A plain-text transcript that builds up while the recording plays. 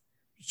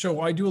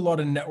So I do a lot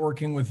of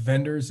networking with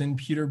vendors in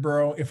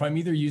Peterborough. If I'm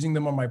either using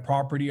them on my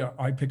property,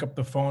 I pick up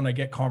the phone, I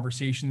get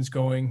conversations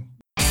going.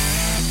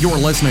 You're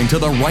listening to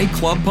the Right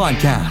Club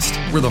Podcast,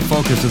 where the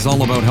focus is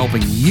all about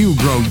helping you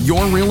grow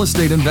your real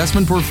estate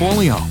investment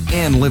portfolio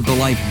and live the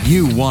life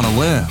you want to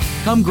live.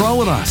 Come grow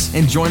with us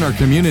and join our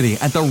community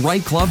at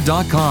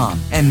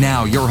therightclub.com. And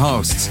now your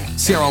hosts,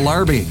 Sarah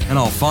Larby and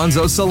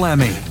Alfonso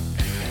Salemi.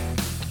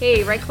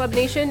 Hey, Right Club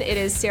Nation, it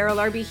is Sarah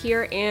Larby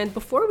here, and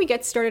before we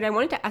get started, I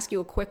wanted to ask you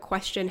a quick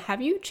question.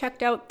 Have you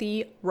checked out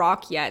The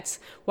Rock yet?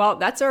 Well,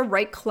 that's our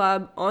Right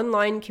Club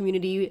online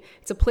community.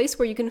 It's a place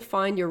where you can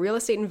find your real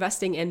estate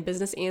investing and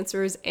business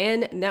answers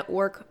and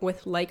network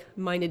with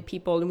like-minded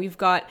people. And we've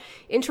got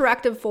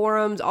interactive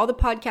forums, all the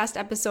podcast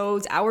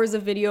episodes, hours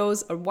of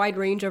videos, a wide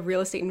range of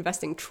real estate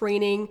investing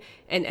training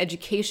and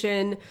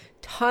education,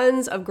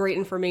 tons of great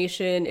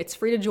information. It's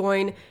free to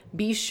join.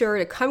 Be sure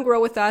to come grow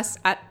with us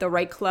at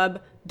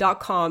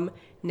therightclub.com.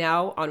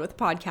 Now on with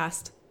the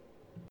podcast.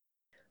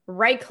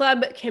 Right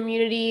Club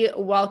community,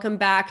 welcome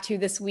back to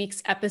this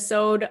week's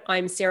episode.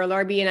 I'm Sarah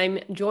Larby and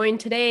I'm joined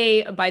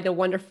today by the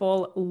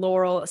wonderful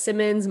Laurel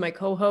Simmons, my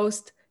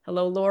co-host.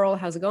 Hello, Laurel.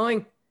 How's it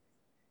going?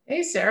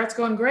 Hey, Sarah. It's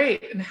going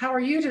great. And how are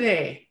you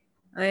today?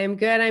 I'm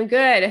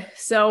good.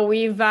 So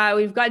we've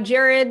got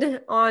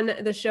Jared on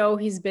the show.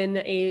 He's been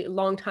a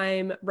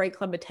longtime Right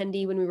Club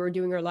attendee when we were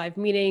doing our live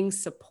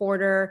meetings,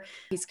 supporter.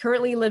 He's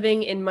currently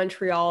living in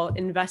Montreal,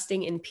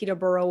 investing in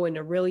Peterborough and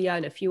Orillia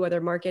and a few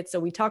other markets. So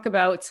we talk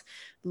about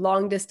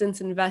long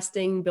distance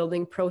investing,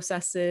 building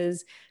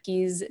processes.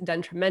 He's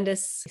done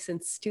tremendous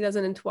since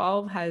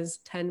 2012, has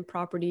 10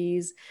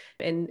 properties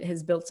and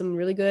has built some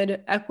really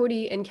good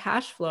equity and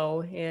cash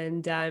flow.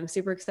 And I'm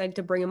super excited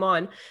to bring him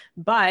on.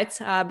 But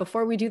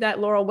before we do that,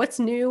 Laurel, what's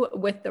new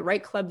with the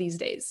Right Club these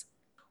days?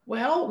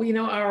 Well,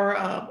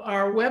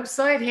 our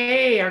website,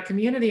 hey, our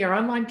community, our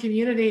online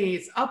community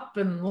is up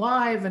and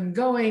live and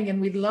going,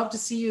 and we'd love to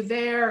see you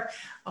there.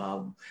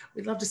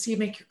 We'd love to see you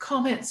make your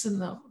comments in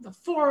the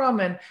forum,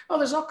 and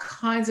there's all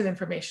kinds of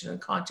information and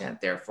content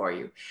there for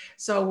you.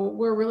 So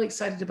we're really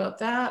excited about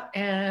that,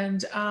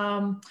 and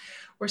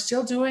we're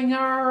still doing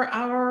our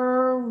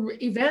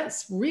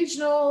events,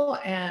 regional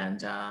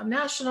and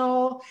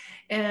national,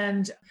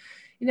 and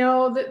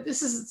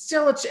this is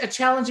still a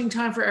challenging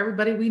time for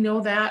everybody. We know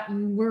that,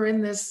 and we're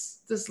in this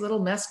little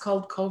mess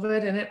called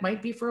COVID, and it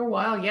might be for a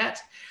while yet.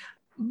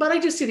 But I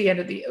do see the end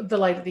of the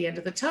light at the end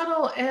of the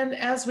tunnel, and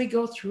as we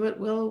go through it,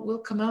 we'll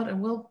come out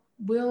and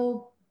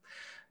we'll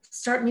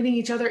start meeting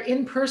each other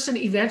in person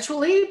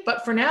eventually.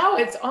 But for now,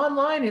 it's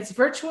online, it's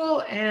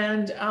virtual,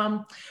 and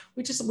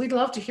we'd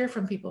love to hear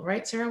from people,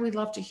 right, Sarah? We'd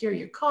love to hear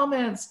your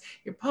comments,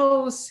 your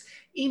posts,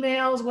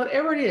 emails,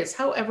 whatever it is,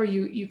 however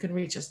you can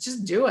reach us,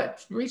 just do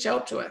it. Reach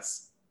out to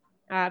us.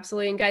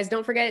 Absolutely. And guys,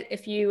 don't forget,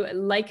 if you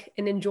like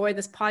and enjoy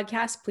this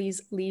podcast,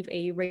 please leave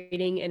a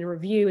rating and a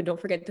review, and don't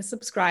forget to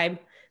subscribe.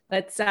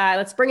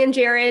 Let's bring in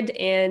Jared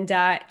and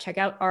check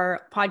out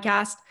our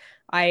podcast.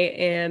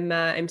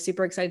 I'm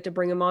super excited to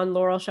bring him on.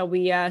 Laurel, shall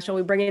we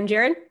bring in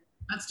Jared?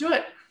 Let's do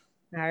it.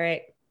 All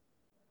right.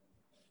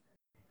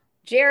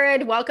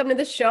 Jared, welcome to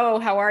the show.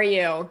 How are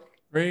you?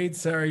 Great,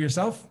 Sarah.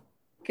 Yourself?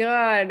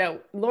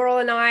 Good. Laurel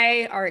and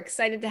I are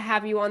excited to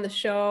have you on the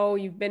show.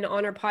 You've been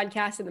on our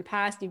podcast in the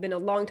past. You've been a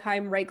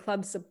longtime Right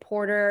Club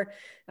supporter,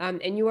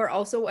 and you are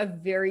also a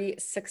very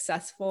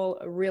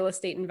successful real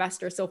estate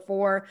investor. So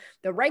for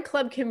the Right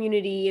Club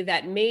community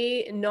that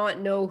may not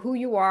know who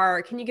you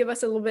are, can you give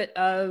us a little bit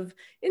of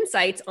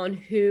insights on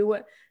who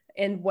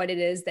and what it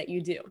is that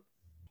you do?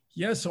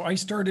 Yeah, so I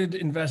started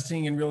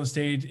investing in real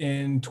estate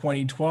in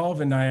 2012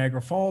 in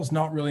Niagara Falls,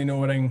 not really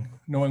knowing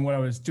what I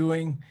was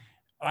doing.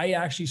 I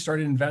actually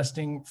started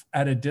investing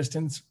at a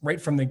distance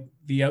right from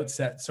the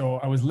outset. So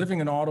I was living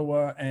in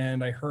Ottawa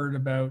and I heard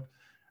about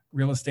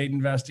real estate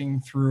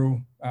investing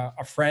through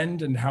a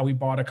friend and how he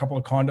bought a couple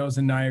of condos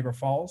in Niagara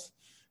Falls.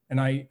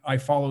 And I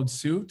followed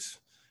suit.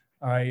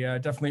 I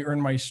definitely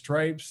earned my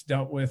stripes,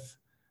 dealt with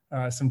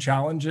some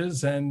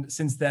challenges, and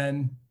since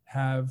then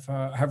have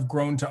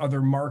grown to other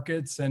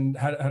markets and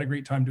had a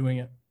great time doing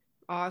it.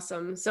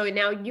 Awesome. So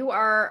now you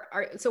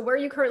so where are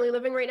you currently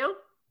living right now?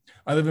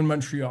 I live in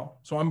Montreal.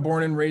 So I'm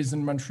born and raised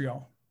in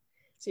Montreal.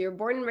 So you're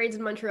born and raised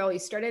in Montreal. You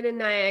started in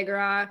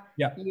Niagara.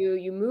 Yeah.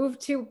 You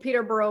moved to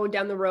Peterborough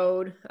down the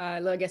road,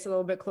 I guess a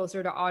little bit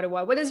closer to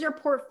Ottawa. What does your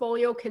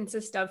portfolio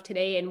consist of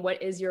today, and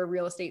what is your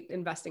real estate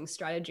investing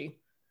strategy?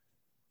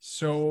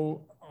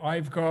 So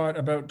I've got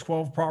about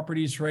 12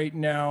 properties right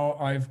now.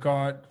 I've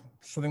got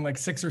something like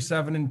 6 or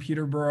 7 in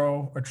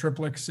Peterborough, a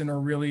triplex in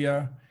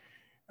Orillia.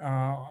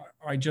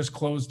 I just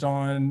closed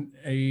on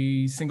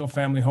a single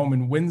family home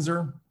in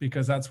Windsor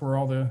because that's where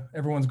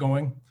everyone's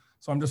going.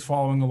 So I'm just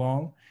following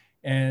along.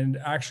 And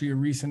actually a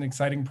recent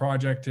exciting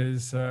project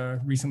is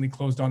recently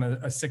closed on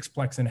a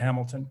sixplex in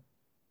Hamilton.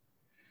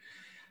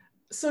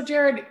 So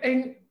Jared,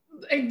 and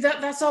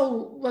that's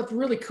all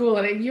really cool.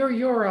 And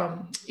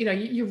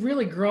you've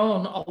really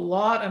grown a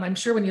lot. And I'm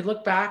sure when you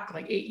look back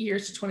like 8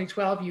 years to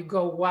 2012, you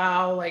go,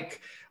 wow, like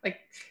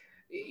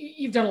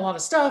you've done a lot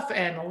of stuff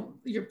and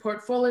your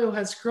portfolio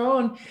has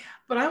grown.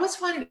 But I always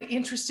find it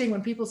interesting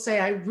when people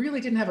say, I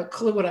really didn't have a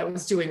clue what I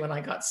was doing when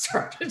I got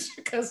started.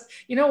 Because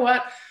you know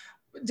what?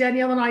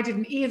 Danielle and I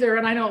didn't either.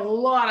 And I know a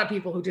lot of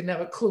people who didn't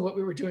have a clue what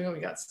we were doing when we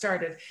got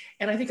started.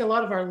 And I think a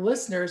lot of our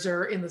listeners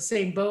are in the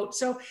same boat.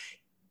 So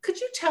could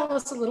you tell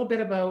us a little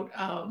bit about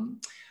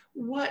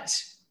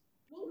what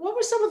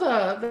were some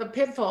of the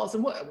pitfalls,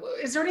 and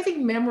is there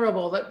anything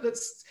memorable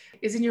that's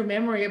is in your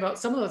memory about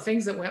some of the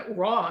things that went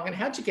wrong, and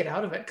how'd you get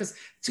out of it? Because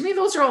to me,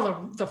 those are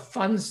all the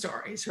fun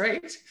stories,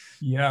 right?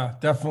 Yeah,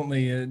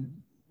 definitely.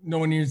 No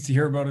one needs to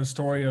hear about a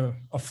story of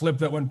a flip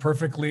that went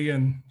perfectly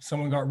and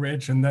someone got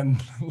rich and then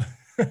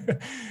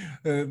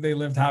they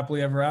lived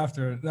happily ever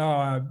after.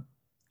 No,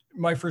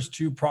 my first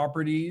two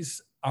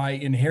properties, I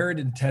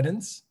inherited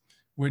tenants,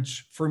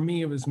 which for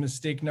me, it was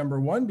mistake number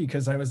one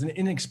because I was an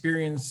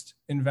inexperienced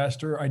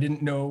investor. I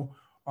didn't know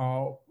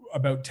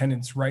about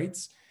tenants'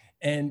 rights.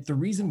 And the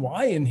reason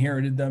why I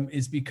inherited them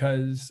is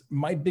because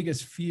my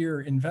biggest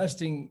fear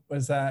investing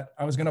was that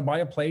I was going to buy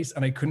a place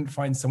and I couldn't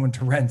find someone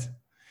to rent.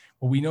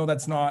 Well, we know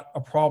that's not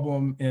a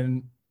problem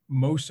in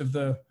most of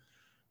the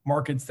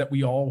markets that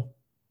we all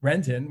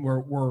rent in.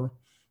 We're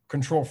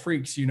control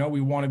freaks,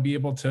 we want to be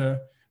able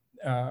to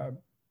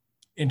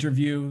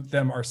interview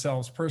them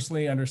ourselves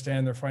personally,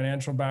 understand their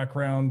financial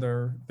background,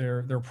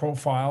 their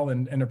profile,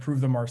 and approve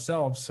them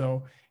ourselves.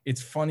 So it's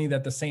funny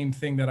that the same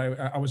thing that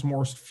I was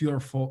more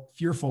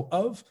fearful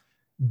of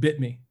bit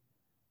me.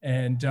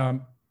 And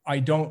I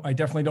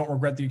definitely don't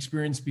regret the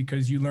experience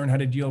because you learn how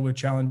to deal with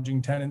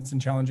challenging tenants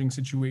and challenging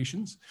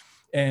situations.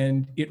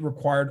 And it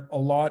required a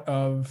lot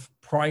of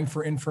prying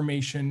for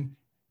information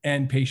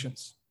and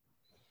patience.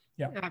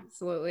 Yeah,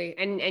 absolutely.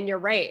 And you're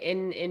right.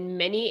 In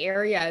many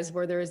areas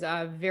where there's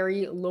a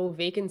very low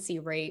vacancy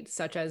rate,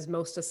 such as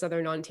most of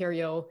Southern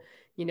Ontario,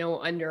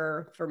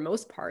 for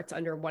most parts,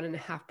 under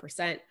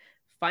 1.5%,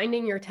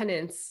 finding your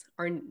tenants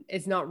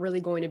is not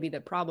really going to be the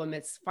problem.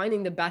 It's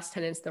finding the best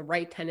tenants, the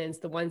right tenants,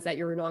 the ones that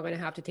you're not going to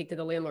have to take to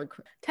the landlord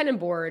tenant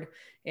board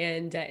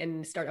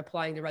and start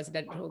applying the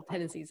Residential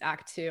Tenancies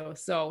Act too.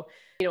 So,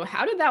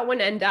 how did that one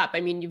end up?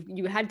 I mean,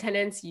 you had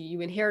tenants,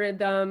 you inherited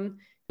them.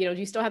 Do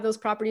you still have those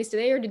properties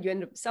today, or did you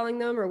end up selling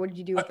them, or what did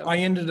you do with them? I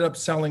ended up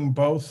selling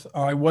both.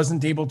 I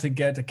wasn't able to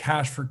get a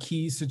cash for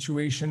keys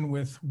situation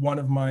with one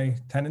of my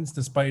tenants,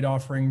 despite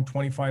offering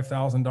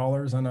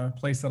 $25,000 on a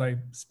place that I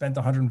spent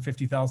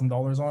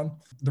 $150,000 on.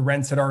 The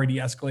rents had already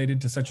escalated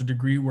to such a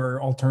degree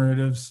where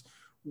alternatives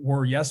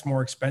were, yes,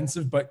 more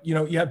expensive, but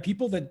you have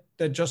people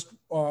that just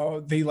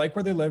they like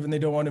where they live and they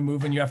don't want to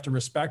move, and you have to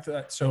respect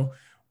that. So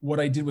what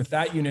I did with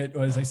that unit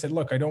was I said,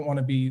 look, I don't want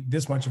to be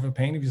this much of a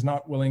pain. If he's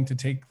not willing to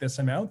take this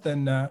amount,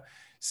 then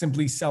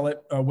simply sell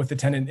it with the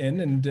tenant in,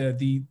 and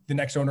the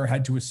next owner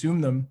had to assume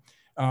them.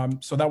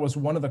 So that was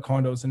one of the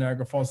condos in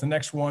Niagara Falls. The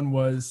next one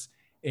was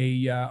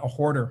a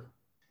hoarder.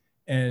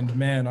 And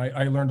man,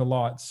 I learned a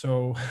lot.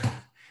 So,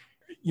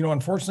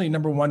 unfortunately,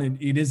 number one,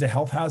 it is a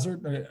health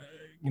hazard.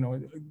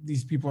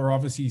 These people are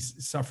obviously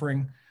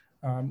suffering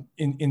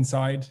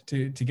inside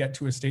to get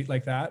to a state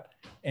like that.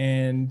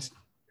 And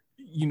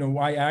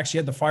I actually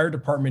had the fire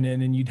department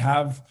in, and you'd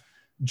have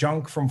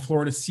junk from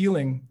floor to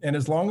ceiling. And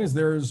as long as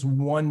there's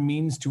one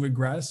means to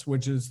egress,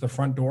 which is the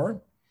front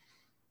door,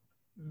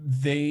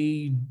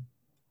 they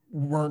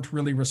weren't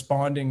really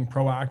responding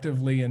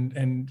proactively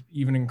and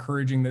even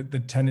encouraging the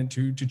tenant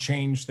to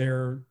change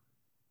their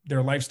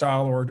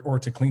lifestyle or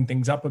to clean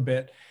things up a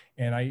bit.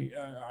 And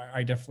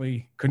I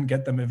definitely couldn't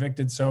get them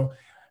evicted. So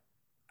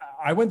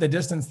I went the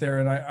distance there,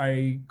 and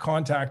I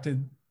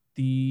contacted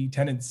the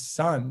tenant's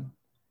son.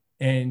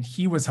 And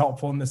he was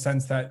helpful in the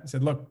sense that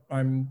said, look,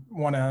 I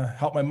want to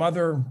help my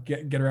mother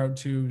get her out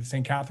to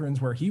St.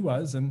 Catharines where he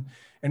was. And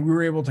we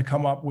were able to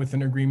come up with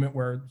an agreement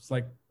where it's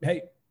like,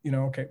 hey,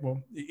 okay,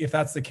 well, if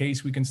that's the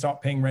case, we can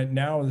stop paying rent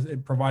now,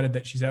 provided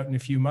that she's out in a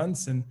few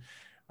months. And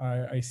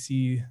I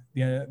see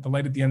the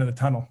light at the end of the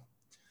tunnel.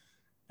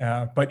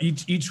 But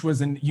each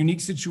was a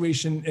unique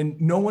situation,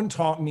 and no one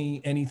taught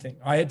me anything.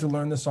 I had to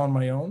learn this on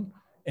my own,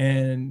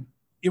 and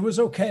it was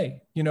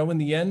okay. In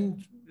the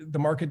end, the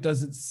market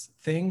does its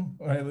thing.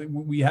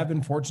 We have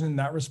been fortunate in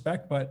that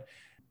respect, but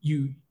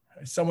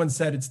someone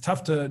said it's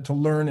tough to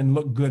learn and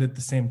look good at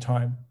the same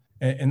time.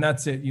 And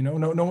that's it.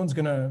 No one's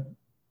going to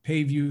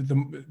pave you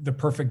the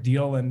perfect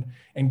deal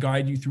and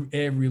guide you through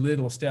every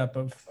little step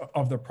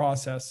of the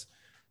process.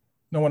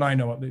 No one I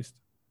know, at least,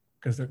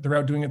 because they're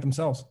out doing it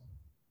themselves.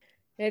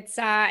 It's,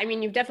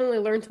 you've definitely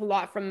learned a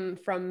lot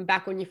from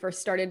back when you first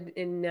started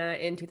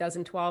in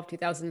 2012,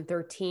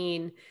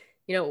 2013,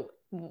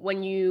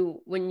 when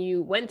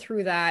you went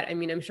through that.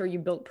 I'm sure you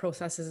built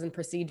processes and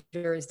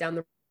procedures down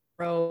the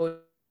road,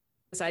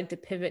 decided to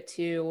pivot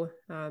to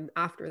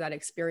after that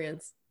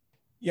experience.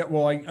 Yeah,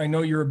 well, I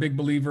know you're a big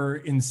believer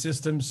in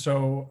systems,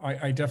 so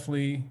I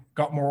definitely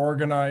got more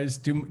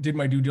organized, did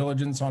my due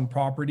diligence on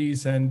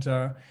properties, and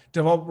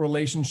developed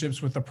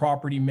relationships with the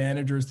property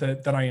managers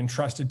that I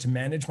entrusted to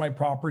manage my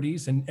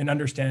properties, and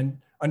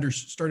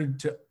started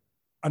to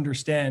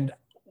understand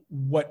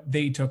what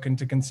they took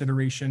into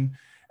consideration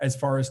as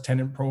far as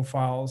tenant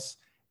profiles.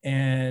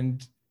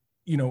 And,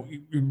 it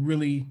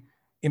really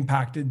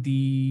impacted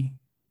the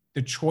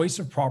choice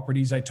of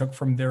properties I took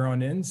from there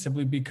on in,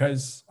 simply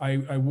because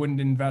I wouldn't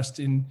invest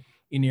in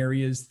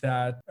areas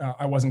that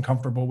I wasn't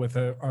comfortable with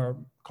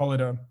call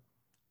it a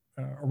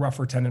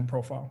rougher tenant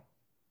profile.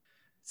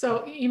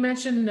 So you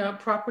mentioned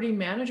property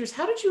managers.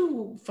 How did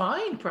you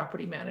find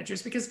property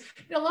managers? Because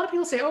a lot of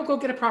people say, "Oh, go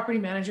get a property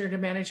manager to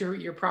manage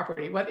your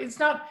property." But it's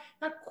not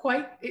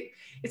quite.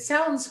 It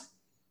sounds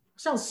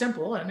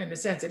simple, and in a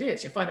sense, it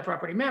is. You find a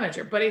property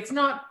manager, but it's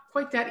not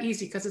quite that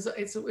easy, because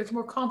it's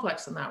more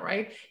complex than that,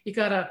 right? You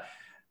got to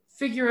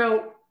figure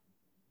out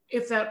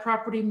if that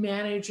property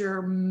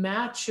manager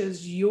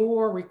matches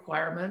your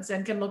requirements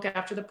and can look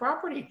after the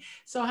property.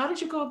 So how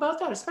did you go about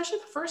that, especially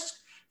the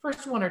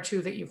first one or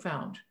two that you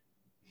found?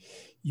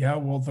 Yeah,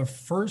 well, the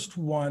first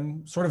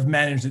one sort of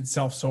managed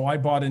itself. So I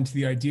bought into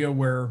the idea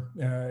where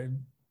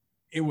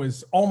it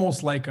was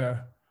almost like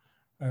a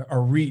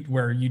REIT,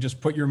 where you just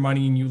put your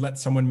money and you let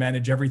someone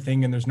manage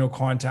everything, and there's no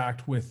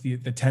contact with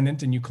the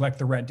tenant, and you collect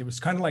the rent. It was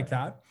kind of like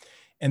that.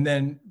 And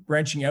then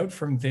branching out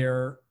from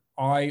there,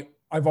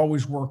 I've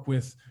always worked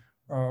with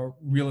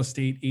real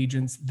estate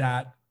agents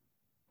that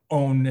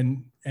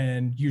own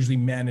and usually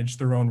manage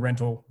their own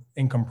rental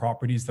income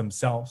properties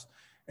themselves.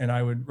 And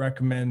I would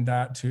recommend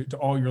that to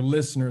all your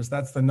listeners.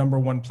 That's the number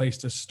one place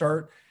to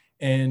start.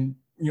 And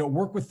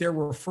work with their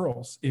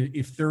referrals.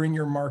 If they're in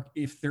your market,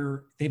 if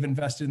they've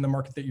invested in the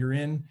market that you're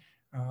in,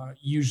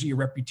 usually a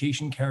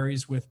reputation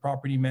carries with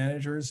property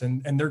managers,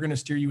 and they're going to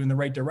steer you in the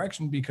right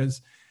direction,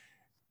 because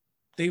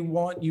they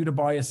want you to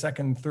buy a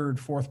second, third,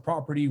 fourth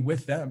property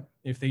with them.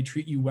 If they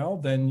treat you well,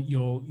 then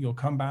you'll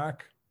come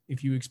back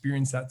if you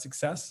experience that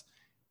success,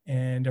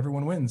 and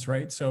everyone wins,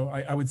 right? So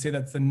I would say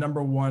that's the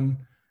number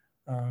one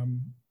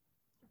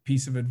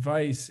piece of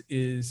advice,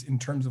 is in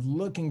terms of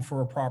looking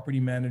for a property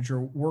manager,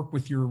 work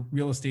with your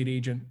real estate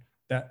agent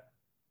that,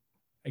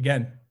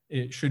 again,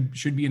 it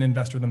should be an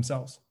investor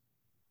themselves.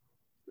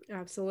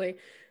 Absolutely.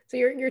 So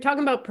you're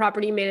talking about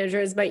property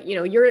managers, but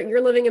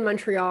you're living in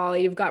Montreal,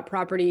 you've got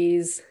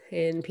properties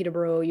in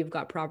Peterborough, you've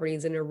got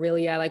properties in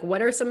Aurelia. Like,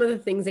 what are some of the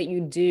things that you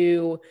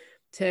do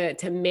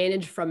to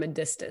manage from a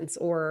distance,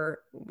 or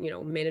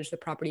manage the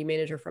property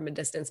manager from a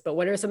distance? But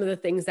what are some of the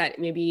things that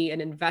maybe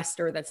an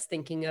investor that's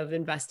thinking of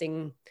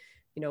investing,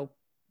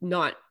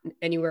 not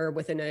anywhere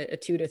within a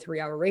 2 to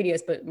 3 hour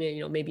radius, but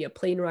maybe a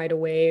plane ride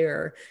away,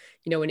 or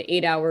an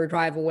 8-hour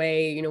drive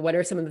away? What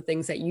are some of the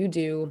things that you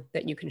do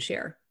that you can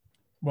share?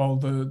 Well,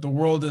 the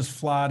world is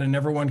flat, and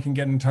everyone can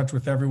get in touch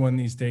with everyone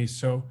these days.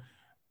 So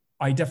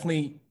I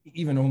definitely,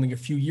 even only a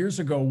few years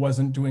ago,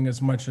 wasn't doing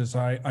as much as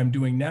I'm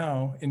doing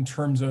now in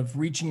terms of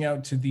reaching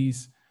out to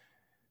these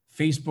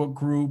Facebook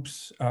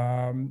groups,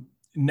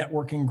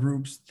 networking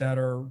groups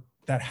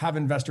that have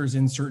investors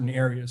in certain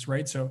areas,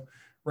 right? So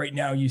right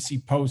now you see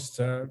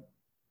posts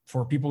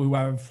for people who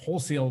have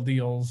wholesale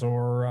deals,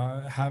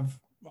 or have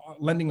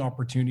lending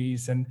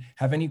opportunities, and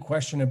have any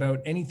question about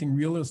anything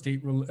real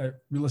estate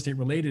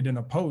related in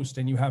a post,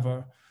 and you have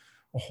a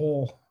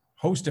whole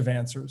host of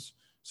answers.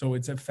 So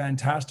it's a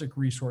fantastic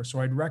resource. So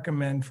I'd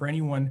recommend, for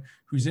anyone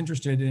who's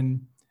interested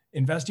in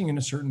investing in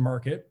a certain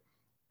market,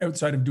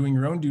 outside of doing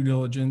your own due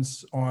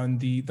diligence on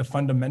the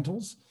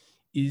fundamentals,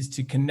 is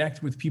to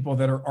connect with people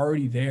that are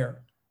already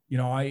there.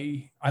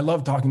 I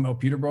love talking about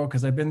Peterborough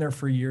because I've been there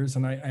for years,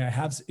 and I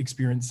have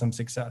experienced some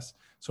success.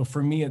 So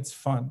for me, it's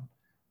fun.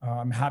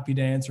 I'm happy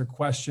to answer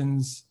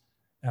questions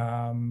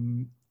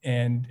and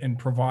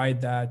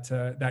provide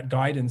that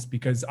guidance,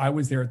 because I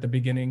was there at the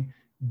beginning,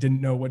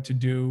 didn't know what to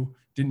do,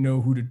 didn't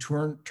know who to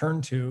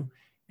turn to.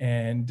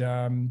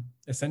 And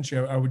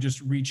essentially, I would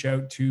just reach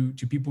out to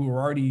people who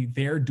are already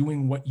there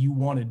doing what you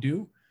want to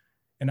do,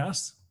 and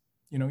ask.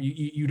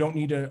 You don't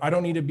need to, I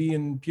don't need to be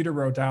in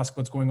Peterborough to ask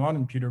what's going on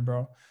in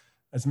Peterborough.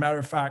 As a matter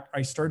of fact,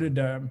 I started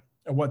a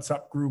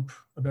WhatsApp group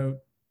about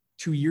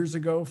 2 years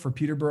ago for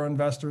Peterborough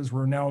investors.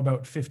 We're now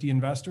about 50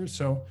 investors.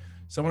 So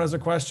someone has a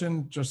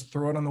question, just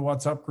throw it on the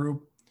WhatsApp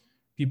group.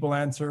 People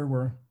answer.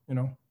 We're,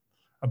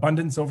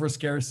 abundance over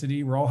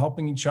scarcity. We're all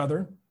helping each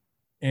other,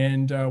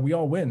 and we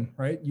all win,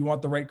 right? You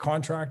want the right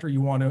contractor.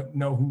 You want to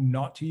know who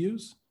not to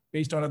use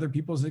based on other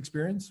people's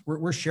experience.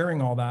 We're sharing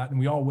all that, and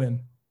we all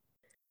win.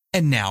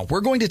 And now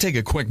we're going to take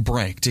a quick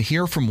break to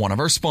hear from one of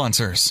our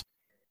sponsors.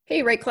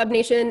 Hey, Right Club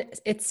Nation,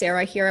 it's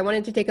Sarah here. I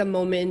wanted to take a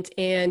moment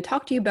and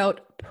talk to you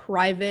about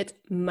private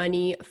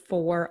money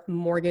for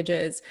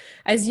mortgages.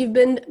 As you've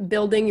been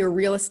building your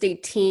real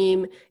estate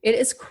team, it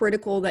is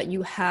critical that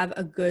you have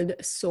a good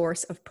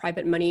source of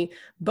private money,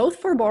 both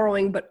for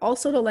borrowing, but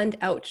also to lend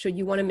out should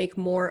you want to make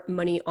more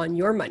money on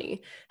your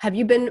money. Have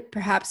you been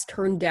perhaps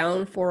turned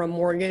down for a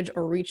mortgage,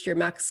 or reached your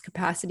max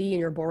capacity in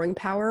your borrowing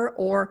power?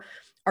 Or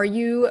are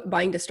you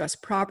buying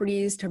distressed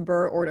properties to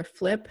BRRRR or to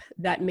flip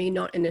that may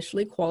not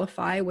initially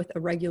qualify with a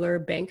regular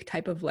bank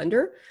type of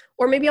lender?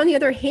 Or maybe on the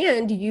other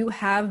hand, you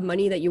have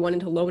money that you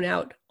wanted to loan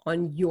out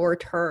on your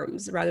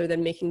terms rather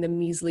than making the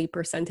measly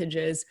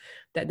percentages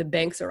that the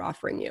banks are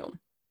offering you.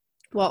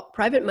 Well,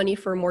 Private Money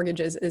for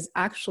Mortgages is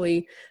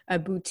actually a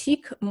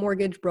boutique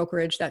mortgage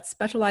brokerage that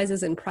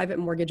specializes in private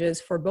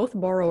mortgages for both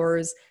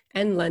borrowers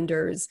and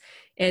lenders.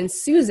 And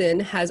Susan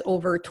has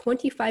over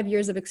 25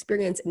 years of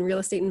experience in real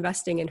estate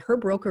investing, and her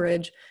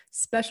brokerage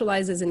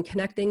specializes in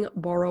connecting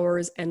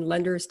borrowers and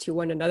lenders to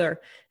one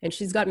another. And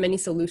she's got many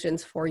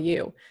solutions for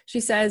you. She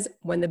says,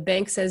 when the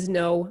bank says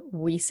no,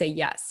 we say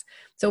yes.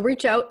 So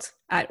reach out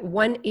at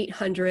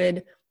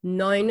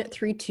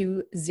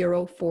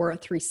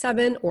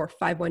 1-800-932-0437 or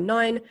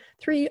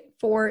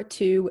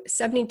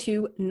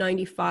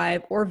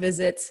 519-342-7295, or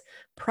visit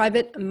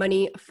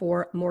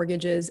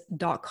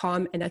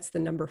privatemoneyformortgages.com, and that's the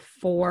number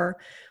 4.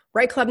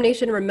 Right Club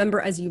Nation, remember,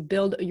 as you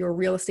build your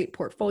real estate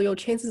portfolio,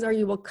 chances are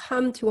you will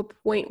come to a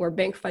point where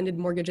bank-funded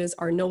mortgages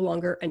are no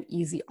longer an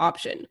easy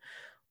option.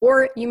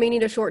 Or you may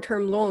need a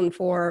short-term loan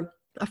for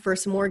a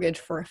first mortgage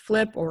for a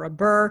flip or a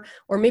BRRRR,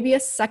 or maybe a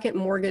second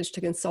mortgage to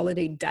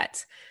consolidate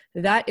debt.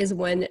 That is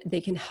when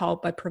they can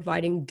help by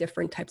providing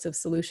different types of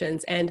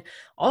solutions. And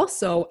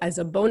also, as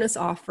a bonus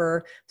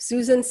offer,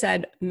 Susan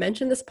said,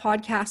 mention this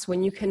podcast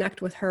when you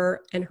connect with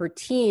her and her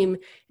team,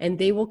 and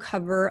they will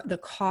cover the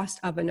cost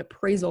of an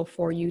appraisal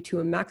for you to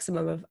a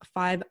maximum of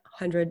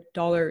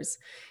 $500.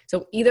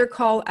 So either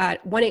call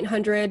at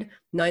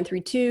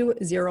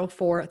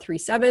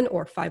 1-800-932-0437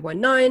 or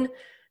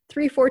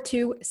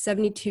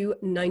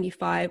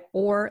 519-342-7295,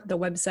 or the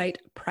website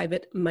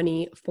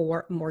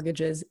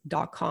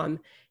privatemoneyformortgages.com.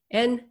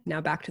 And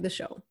now back to the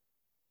show.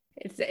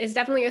 It's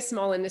definitely a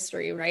small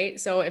industry, right?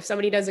 So if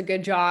somebody does a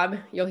good job,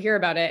 you'll hear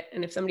about it.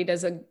 And if somebody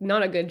does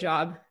not a good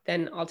job,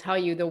 then I'll tell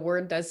you, the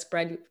word does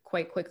spread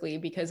quite quickly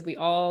because we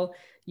all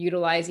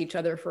utilize each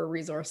other for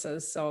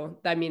resources. So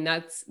I mean,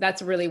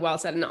 that's really well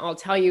said. And I'll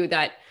tell you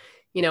that,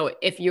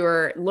 if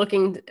you're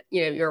looking,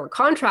 you're a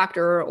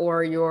contractor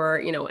or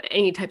you're,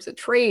 any types of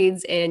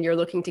trades and you're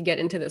looking to get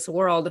into this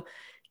world,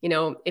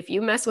 if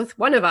you mess with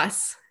one of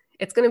us,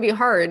 it's going to be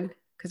hard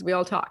because we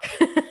all talk,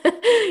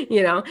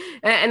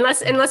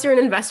 unless you're an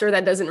investor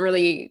that doesn't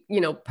really,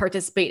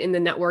 participate in the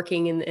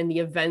networking and the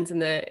events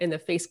and the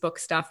Facebook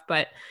stuff.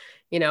 But,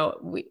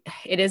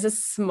 it's a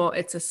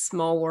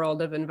small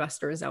world of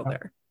investors out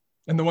there.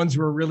 And the ones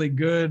who are really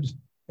good,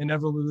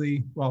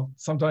 inevitably,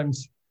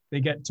 sometimes they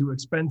get too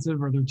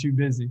expensive or they're too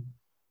busy,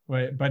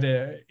 right? But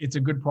it's a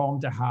good problem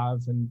to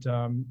have. And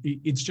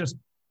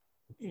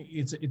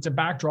it's a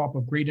backdrop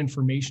of great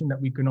information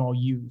that we can all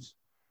use,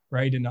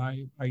 right? And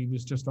I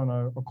was just on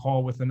a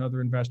call with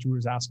another investor who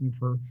was asking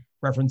for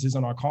references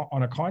on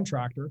a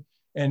contractor,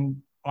 and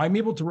I'm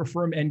able to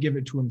refer him and give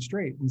it to him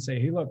straight and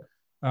say, hey, look,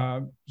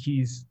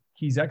 he's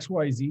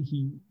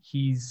XYZ.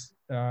 He's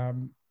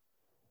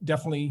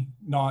definitely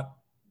not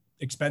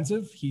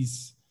expensive.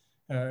 He's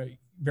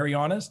very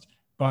honest,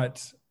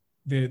 but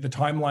the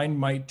timeline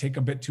might take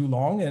a bit too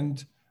long,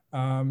 and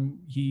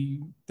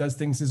he does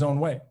things his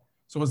own way.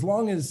 So as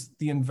long as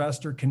the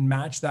investor can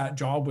match that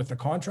job with the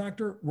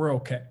contractor, we're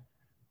okay,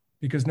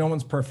 because no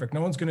one's perfect.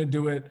 No one's going to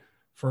do it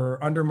for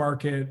under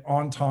market,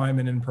 on time,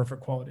 and in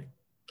perfect quality.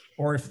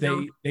 Or if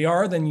they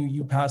are, then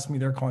you pass me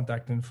their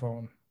contact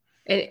info.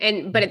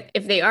 But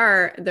if they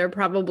are,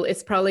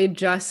 it's probably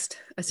just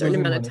a certain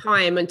amount of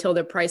time until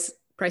the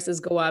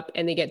prices go up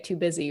and they get too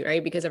busy,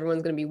 right? Because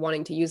everyone's going to be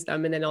wanting to use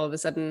them. And then all of a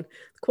sudden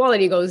the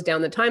quality goes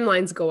down, the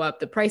timelines go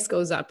up, the price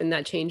goes up, and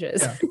that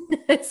changes. Yeah.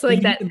 It's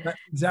like that.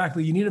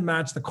 Exactly. You need to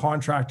match the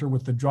contractor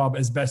with the job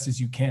as best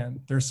as you can.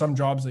 There's some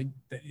jobs that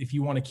if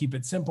you want to keep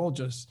it simple,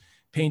 just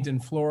paint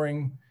and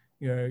flooring,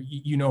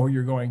 you know who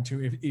you're going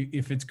to.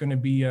 If it's going to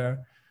be a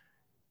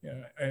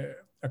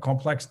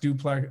complex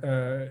duplex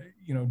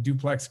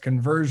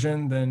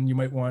conversion, then you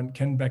might want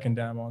Ken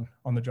Beckendam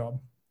on the job.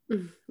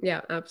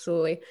 Yeah,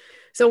 absolutely.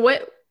 So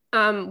what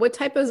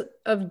type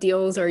of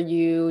deals are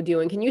you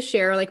doing? Can you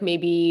share like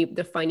maybe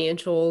the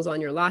financials on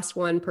your last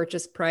one,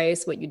 purchase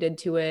price, what you did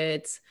to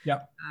it?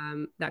 Yeah.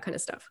 That kind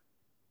of stuff.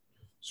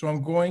 So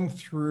I'm going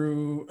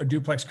through a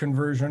duplex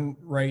conversion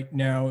right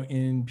now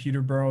in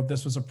Peterborough.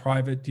 This was a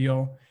private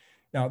deal.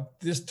 Now,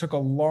 this took a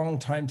long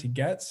time to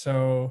get.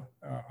 So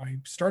I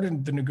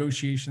started the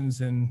negotiations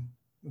in,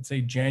 let's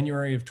say,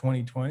 January of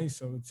 2020.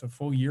 So it's a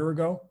full year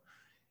ago.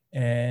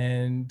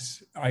 And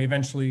I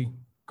eventually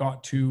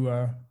got to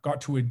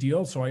a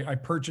deal. So I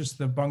purchased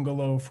the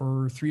bungalow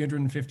for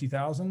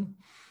 $350,000.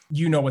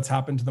 You know what's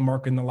happened to the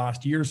market in the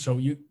last year. So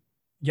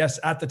yes,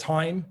 at the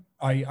time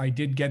I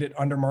did get it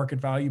under market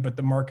value, but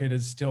the market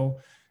has still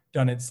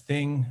done its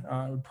thing.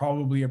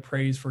 Probably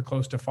appraised for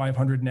close to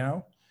 500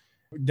 now.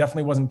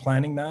 Definitely wasn't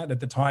planning that at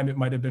the time. It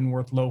might have been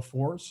worth low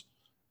fours,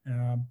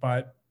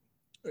 but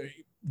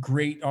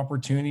great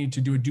opportunity to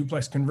do a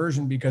duplex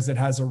conversion because it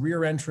has a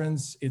rear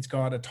entrance. It's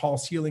got a tall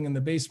ceiling in the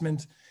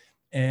basement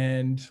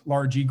and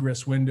large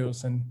egress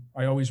windows. And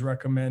I always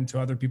recommend to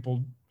other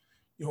people,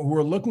 who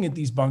are looking at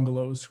these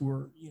bungalows, who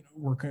are,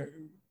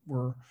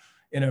 we're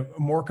in a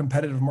more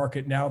competitive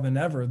market now than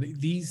ever.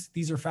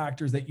 These are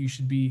factors that you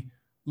should be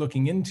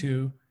looking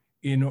into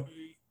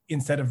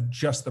instead of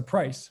just the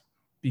price,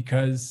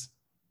 because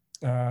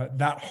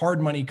that hard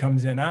money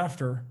comes in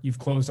after you've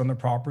closed on the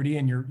property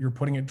and you're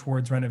putting it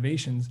towards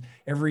renovations.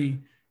 Every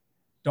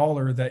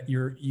dollar that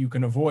you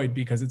can avoid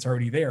because it's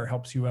already there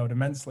helps you out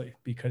immensely,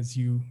 because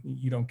you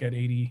don't get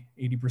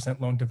 80%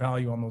 loan to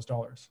value on those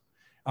dollars.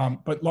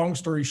 But long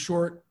story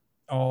short,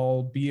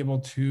 I'll be able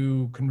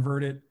to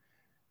convert it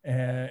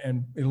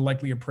and it'll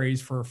likely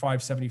appraise for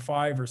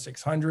 575 or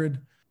 600,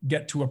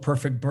 get to a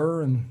perfect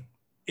burr. And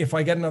if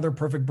I get another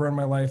perfect burr in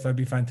my life, that'd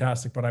be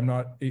fantastic, but I'm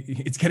not,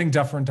 it's getting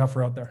tougher and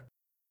tougher out there.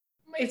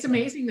 It's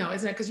amazing though,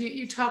 isn't it? Because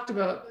you talked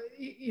about,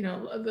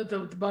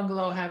 the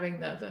bungalow having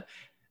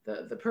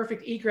the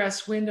perfect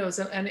egress windows,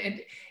 and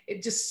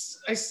it just,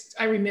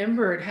 I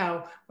remembered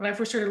how when I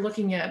first started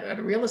looking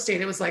at real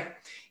estate, it was like,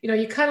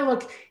 you kind of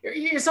look,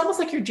 it's almost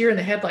like you're deer in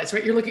the headlights,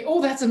 right? You're looking,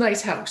 oh, that's a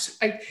nice house.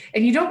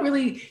 And you don't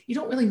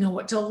really know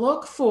what to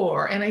look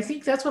for. And I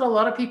think that's what a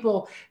lot of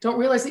people don't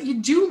realize, that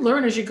you do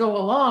learn as you go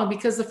along,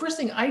 because the first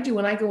thing I do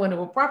when I go into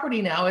a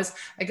property now is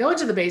I go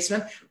into the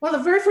basement. One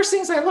of the very first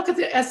things I look at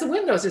as the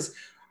windows is,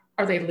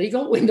 are they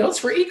legal windows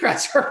for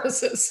egress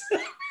purposes?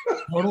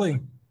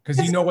 Totally.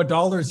 Because you know what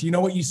dollars, you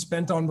know what you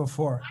spent on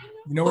before.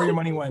 You know where your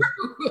money went.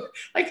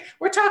 Like,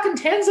 we're talking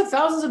tens of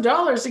thousands of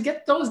dollars to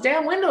get those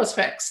damn windows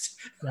fixed.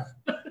 Yeah.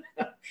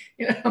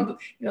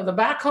 The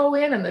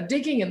backhoe in and the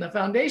digging and the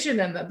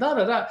foundation and the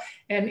da-da-da.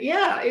 And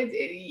yeah,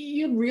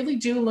 you really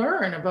do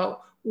learn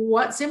about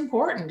what's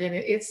important. And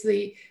it's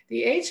the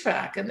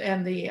HVAC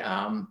and the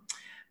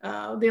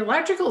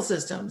electrical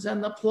systems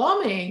and the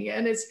plumbing.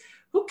 And it's,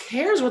 who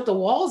cares what the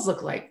walls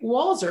look like?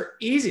 Walls are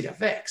easy to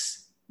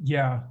fix.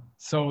 Yeah.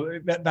 So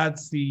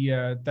that's the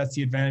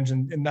advantage,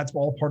 and that's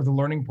all part of the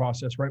learning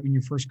process, right? When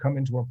you first come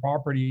into a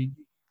property,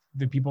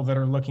 the people that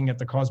are looking at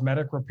the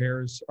cosmetic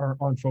repairs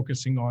aren't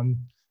focusing on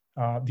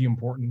the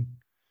important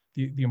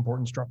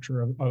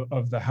structure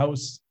of the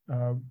house,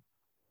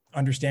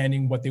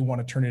 understanding what they want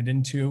to turn it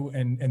into,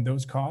 and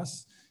those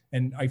costs.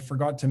 And I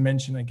forgot to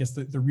mention, I guess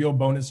the real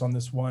bonus on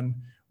this one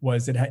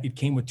was it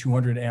came with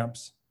 200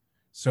 amps,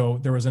 so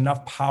there was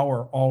enough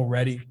power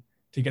already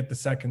to get the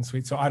second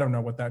suite. So I don't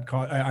know what that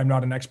cost. I'm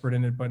not an expert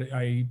in it, but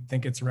I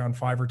think it's around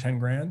 5 or 10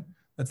 grand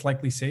that's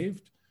likely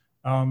saved.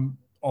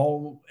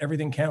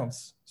 Everything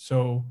counts.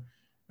 So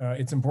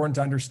it's important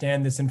to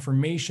understand this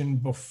information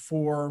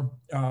before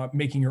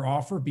making your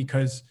offer,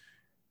 because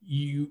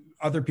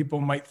other people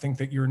might think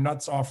that you're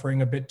nuts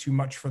offering a bit too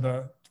much for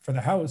the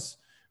house.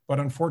 But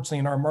unfortunately,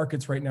 in our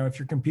markets right now, if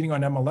you're competing on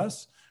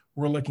MLS,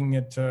 we're looking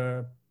at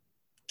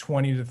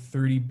 20 to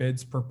 30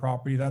 bids per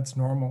property. That's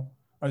normal.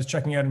 I was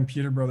checking out in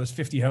Peterborough, there's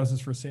 50 houses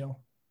for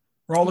sale.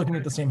 We're all looking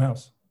at the same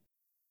house.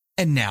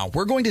 And now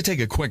we're going to take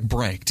a quick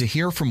break to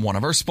hear from one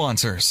of our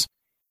sponsors.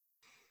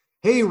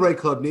 Hey, Right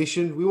Club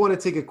Nation. We want to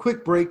take a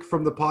quick break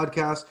from the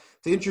podcast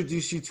to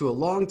introduce you to a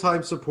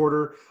longtime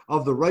supporter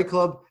of the Right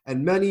Club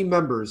and many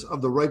members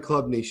of the Right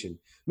Club Nation,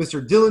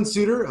 Mr. Dylan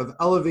Suter of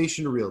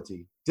Elevation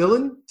Realty.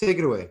 Dylan, take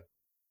it away.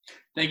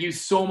 Thank you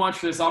so much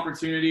for this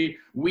opportunity.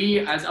 We,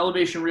 as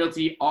Elevation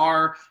Realty,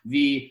 are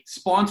the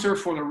sponsor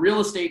for the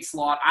real estate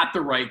slot at the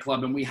Right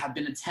Club, and we have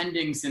been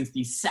attending since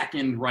the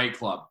second Right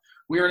Club.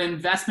 We are an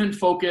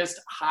investment-focused,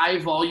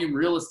 high-volume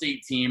real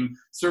estate team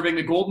serving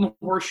the Golden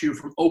Horseshoe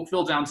from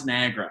Oakville down to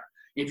Niagara.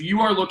 If you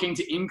are looking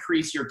to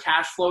increase your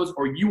cash flows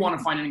or you want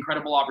to find an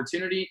incredible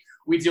opportunity,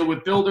 we deal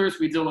with builders,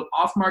 we deal with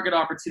off-market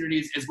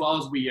opportunities, as well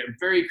as we are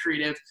very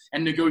creative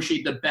and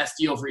negotiate the best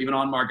deal for even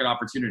on-market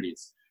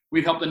opportunities.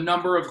 We've helped a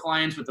number of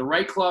clients with the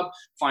Right Club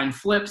find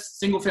flips,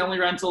 single-family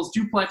rentals,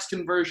 duplex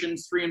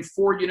conversions, 3 and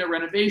 4 unit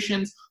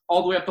renovations,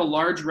 all the way up to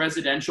large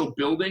residential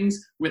buildings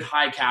with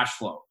high cash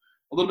flow.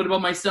 A little bit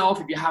about myself,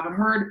 if you haven't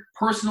heard,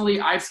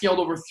 personally, I've scaled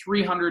over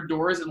 300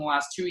 doors in the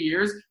last 2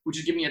 years, which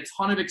has given me a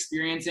ton of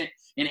experience in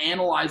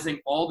analyzing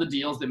all the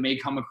deals that may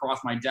come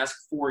across my desk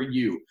for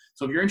you.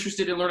 So if you're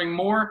interested in learning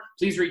more,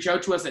 please reach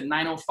out to us at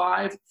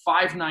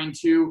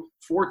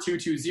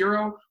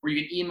 905-592-4220, or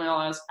you can email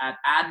us at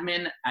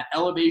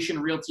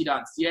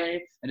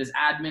admin@elevationrealty.ca. That is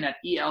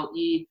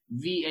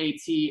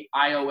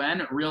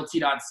admin@ELEVATION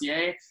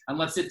realty.ca. And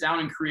let's sit down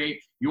and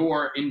create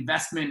your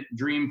investment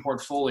dream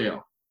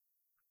portfolio.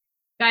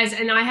 Guys,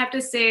 and I have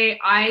to say,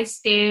 I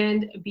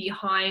stand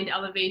behind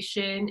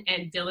Elevation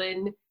and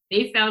Dylan.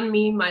 They found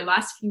me my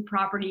last few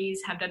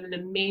properties, have done an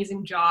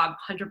amazing job,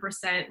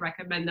 100%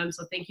 recommend them.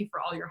 So thank you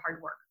for all your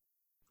hard work.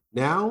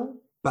 Now,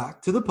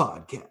 back to the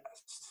podcast.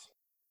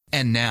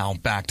 And now,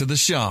 back to the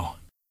show.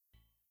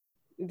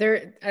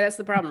 That's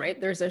the problem, right?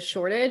 There's a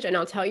shortage, and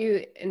I'll tell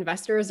you,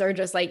 investors are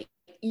just like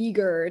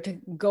eager to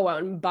go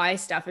out and buy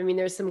stuff. I mean,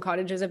 there's some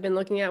cottages I've been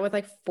looking at with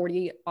like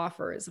 40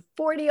 offers,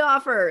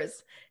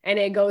 and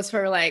it goes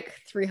for like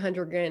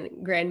 300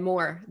 grand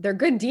more. They're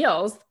good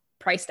deals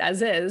priced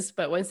as is,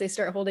 but once they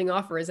start holding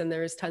offers, and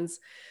there's tons.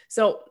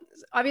 So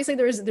obviously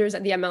there's the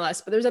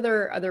MLS, but there's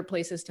other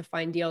places to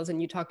find deals.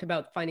 And you talked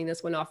about finding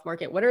this one off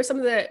market. What are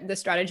some of the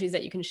strategies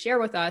that you can share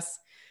with us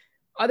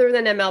other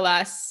than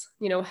MLS,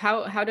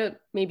 how to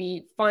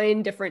maybe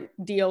find different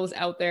deals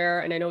out there?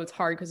 And I know it's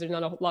hard because there's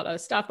not a lot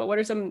of stuff, but what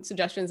are some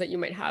suggestions that you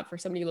might have for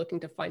somebody looking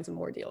to find some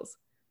more deals?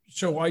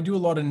 So I do a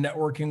lot of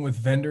networking with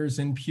vendors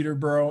in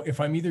Peterborough.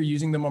 If I'm either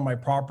using them on my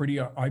property,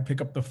 I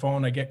pick up the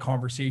phone, I get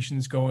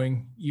conversations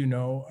going,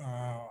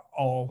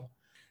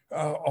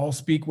 I'll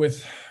speak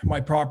with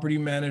my property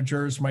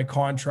managers, my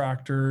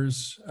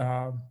contractors,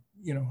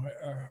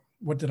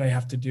 what did I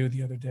have to do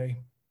the other day?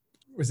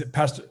 Was it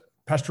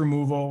pest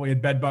removal? We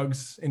had bed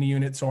bugs in a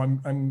unit. So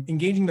I'm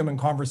engaging them in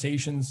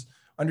conversations,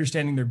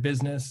 understanding their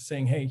business,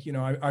 saying, hey,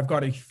 I've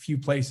got a few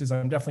places.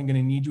 I'm definitely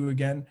going to need you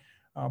again.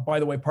 By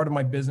the way, part of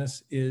my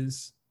business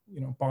is,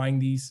 buying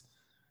these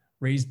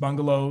raised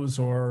bungalows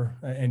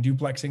and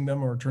duplexing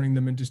them or turning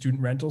them into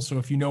student rentals. So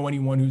if you know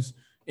anyone who's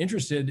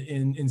interested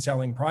in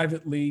selling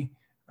privately,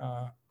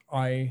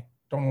 I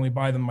don't only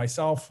buy them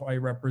myself. I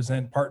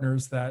represent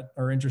partners that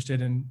are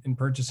interested in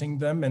purchasing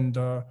them. And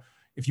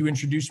if you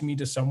introduce me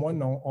to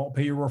someone, I'll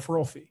pay you a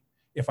referral fee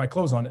if I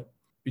close on it.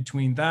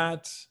 Between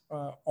that,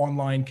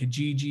 online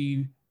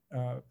Kijiji,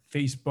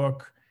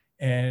 Facebook,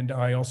 and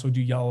I also do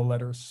yellow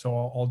letters. So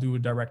I'll do a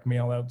direct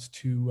mail outs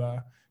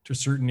to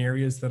certain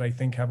areas that I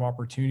think have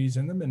opportunities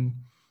in them. And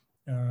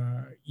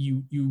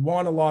you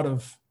want a lot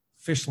of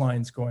fish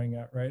lines going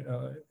out, right?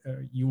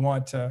 You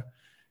want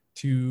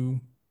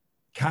to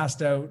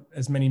cast out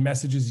as many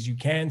messages as you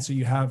can, so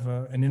you have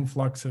an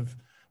influx of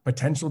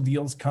potential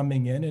deals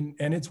coming in,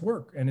 and it's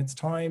work and it's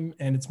time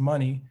and it's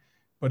money,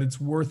 but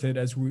it's worth it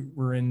as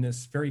we're in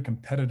this very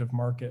competitive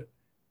market,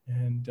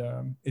 and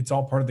it's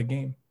all part of the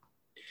game.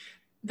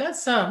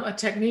 That's a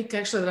technique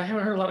actually that I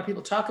haven't heard a lot of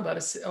people talk about,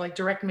 is like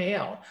direct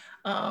mail.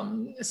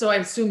 So I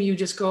assume you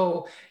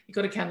go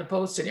to Canada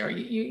Post and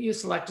you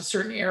select a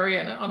certain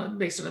area and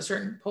based on a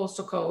certain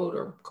postal code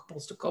or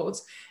postal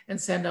codes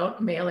and send out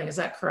a mailing. Is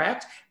that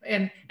correct?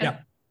 And yeah.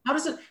 How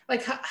does it,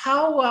 like,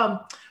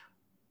 how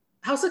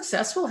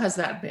successful has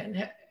that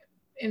been?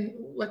 And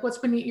like, what's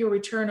been your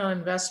return on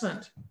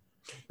investment?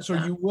 So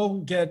you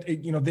will get,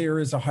 there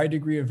is a high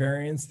degree of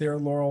variance there,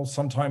 Laurel.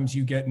 Sometimes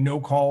you get no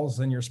calls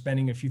and you're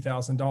spending a few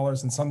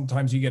 $1,000s, and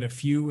sometimes you get a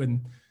few,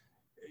 and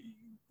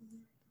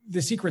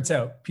the secret's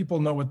out.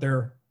 People know what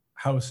their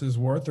house is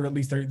worth, or at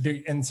least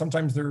and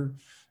sometimes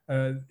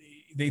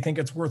they think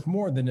it's worth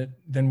more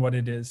than what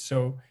it is.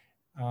 So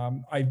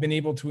I've been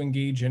able to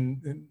engage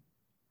in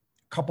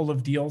a couple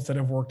of deals that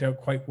have worked out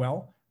quite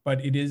well,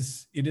 but it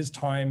is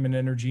time and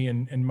energy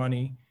and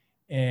money,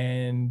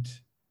 and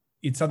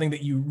it's something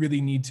that you really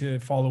need to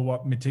follow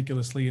up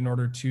meticulously in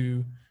order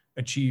to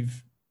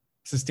achieve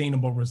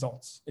sustainable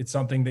results. It's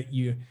something that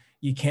you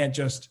can't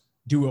just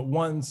do it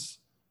once,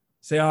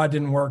 say, it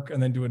didn't work,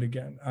 and then do it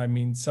again. I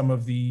mean, some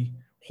of the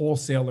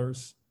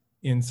wholesalers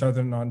in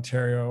Southern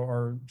Ontario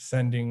are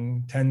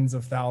sending tens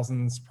of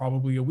thousands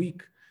probably a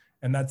week,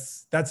 and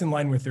that's in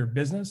line with their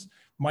business.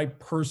 My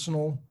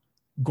personal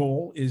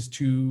goal is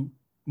to,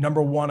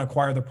 number one,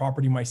 acquire the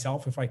property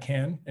myself if I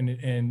can,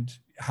 and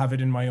have it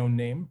in my own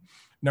name.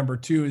 Number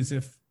two is,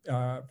 if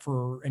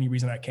for any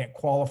reason I can't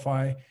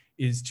qualify,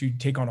 is to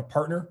take on a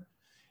partner.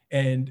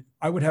 And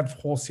I would have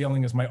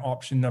wholesaling as my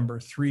option number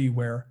three,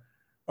 where,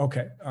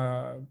 okay,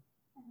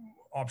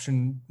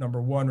 option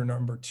number one or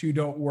number two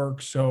don't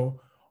work,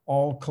 so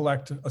I'll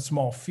collect a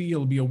small fee.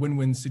 It'll be a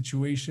win-win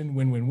situation,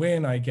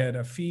 win-win-win. I get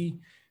a fee.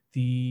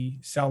 The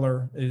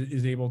seller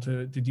is able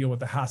to deal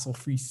with a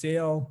hassle-free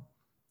sale,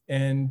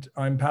 and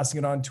I'm passing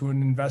it on to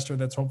an investor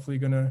that's hopefully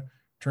going to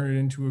turn it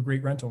into a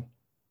great rental.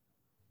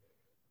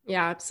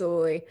 Yeah,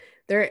 absolutely.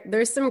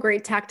 There's some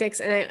great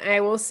tactics. And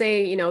I will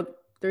say,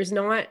 there's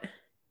not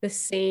the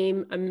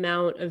same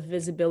amount of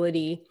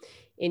visibility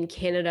in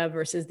Canada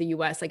versus the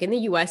US. Like in the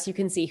US, you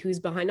can see who's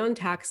behind on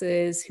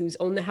taxes, who's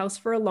owned the house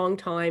for a long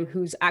time,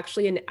 who's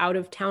actually an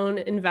out-of-town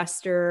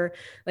investor.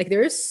 Like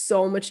there is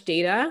so much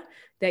data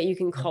that you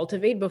can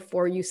cultivate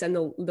before you send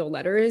the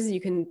letters.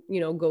 You can,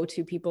 go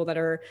to people that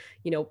are,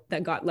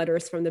 that got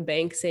letters from the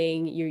bank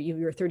saying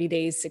you're 30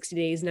 days, 60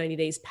 days, 90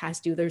 days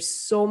past due. There's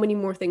so many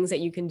more things that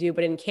you can do.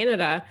 But in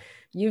Canada,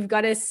 you've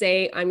got to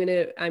say, I'm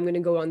going to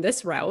go on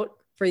this route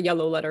for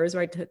yellow letters,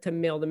 right? To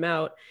mail them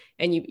out.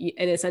 And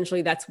and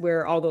essentially that's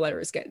where all the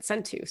letters get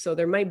sent to. So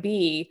there might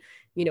be,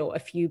 a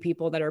few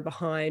people that are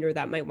behind or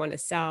that might want to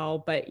sell,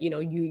 but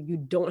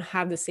you don't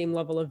have the same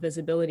level of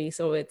visibility.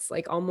 So it's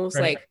like almost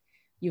right. Like,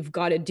 you've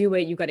got to do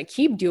it. You've got to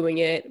keep doing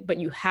it, but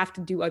you have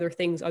to do other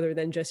things other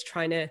than just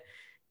trying to,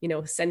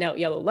 send out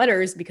yellow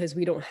letters, because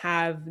we don't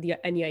have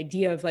any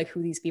idea of like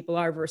who these people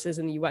are, versus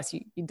in the US,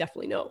 you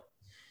definitely know.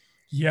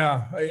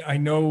 Yeah, I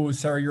know,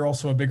 Sarah, you're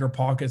also a Bigger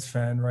Pockets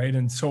fan, right?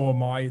 And so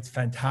am I. It's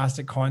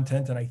fantastic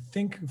content. And I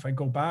think if I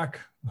go back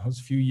those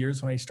few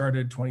years when I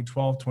started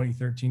 2012,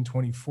 2013,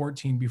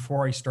 2014,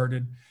 before I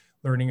started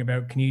learning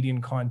about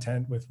Canadian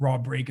content with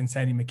Rob Brake and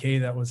Sandy McKay,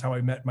 that was how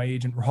I met my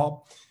agent,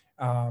 Rob.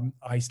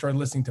 I started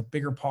listening to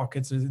Bigger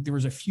Pockets. There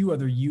was a few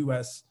other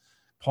US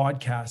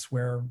podcasts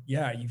where,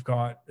 you've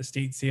got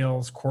estate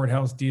sales,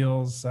 courthouse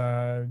deals,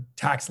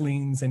 tax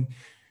liens, and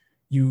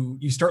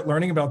you start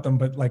learning about them.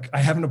 But like, I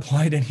haven't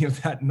applied any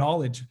of that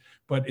knowledge,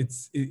 but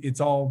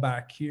it's all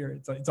back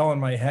here. It's all in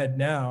my head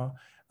now.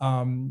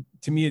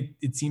 To me,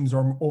 it seems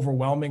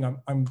overwhelming.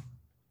 I'm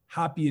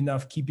happy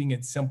enough keeping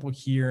it simple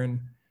here. And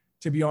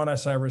to be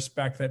honest, I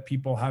respect that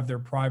people have their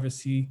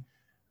privacy.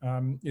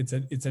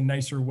 It's a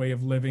nicer way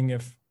of living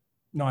if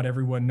not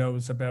everyone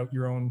knows about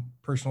your own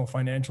personal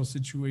financial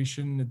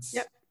situation. It's,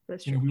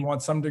 that's true. We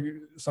want some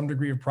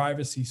degree of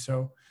privacy.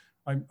 So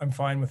I'm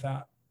fine with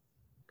that.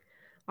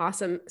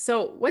 Awesome.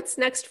 So what's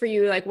next for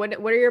you? Like what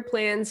are your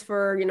plans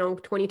for,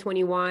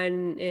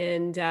 2021?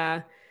 And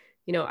I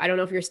don't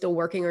know if you're still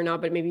working or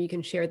not, but maybe you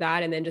can share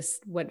that, and then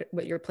just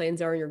what your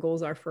plans are and your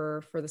goals are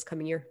for this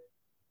coming year.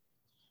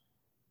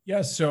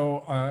 Yeah,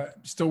 so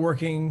still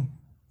working.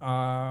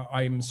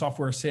 I'm a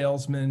software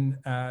salesman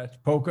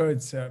at Poca.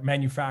 It's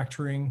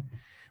manufacturing.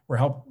 We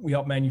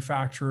help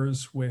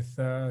manufacturers with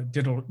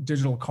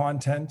digital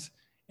content,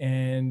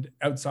 and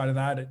outside of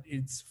that,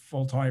 it's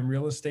full-time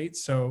real estate.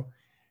 So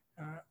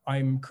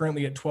I'm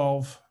currently at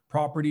 12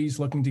 properties,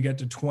 looking to get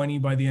to 20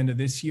 by the end of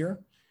this year.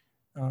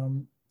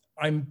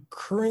 I'm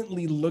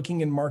currently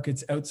looking in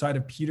markets outside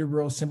of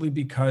Peterborough simply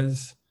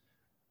because,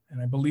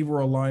 and I believe we're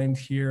aligned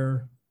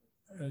here,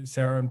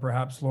 Sarah and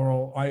perhaps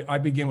Laurel, I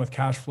begin with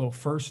cash flow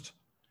first,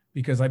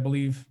 because I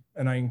believe,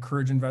 and I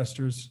encourage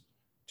investors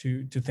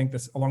to think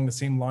this along the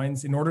same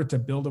lines. In order to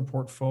build a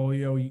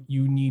portfolio,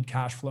 you need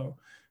cash flow,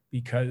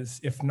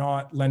 because if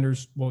not,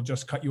 lenders will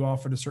just cut you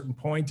off at a certain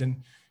point,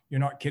 and you're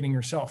not kidding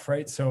yourself,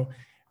 right? So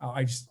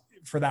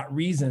for that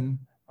reason,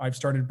 I've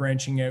started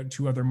branching out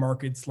to other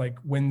markets like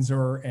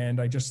Windsor,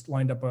 and I just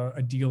lined up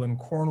a deal in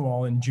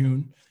Cornwall in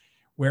June,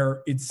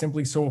 where it's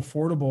simply so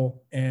affordable,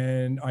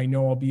 and I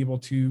know I'll be able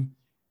to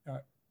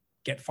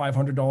get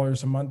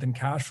 $500 a month in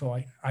cash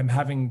flow. I'm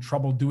having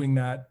trouble doing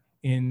that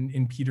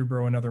in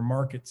Peterborough and other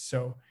markets.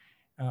 So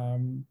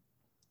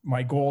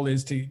my goal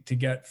is to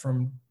get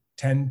from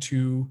 10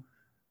 to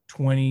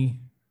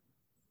 20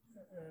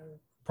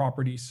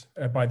 properties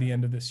by the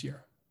end of this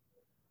year,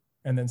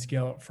 and then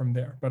scale up from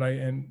there. But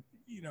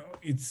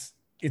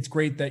it's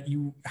great that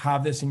you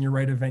have this in your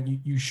right event.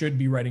 You should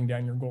be writing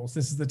down your goals.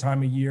 This is the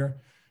time of year.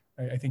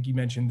 I think you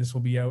mentioned this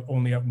will be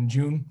only out in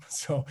June,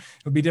 so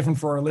it'll be different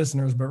for our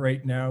listeners. But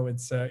right now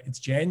it's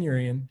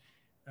January, and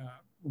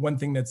one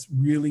thing that's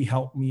really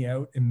helped me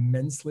out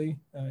immensely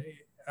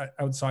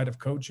outside of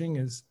coaching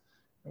is,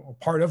 well,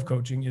 part of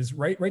coaching is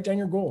write down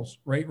your goals.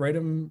 Write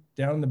them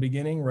down in the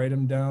beginning. Write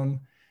them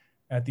down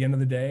at the end of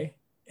the day,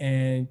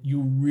 and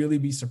you'll really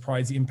be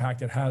surprised the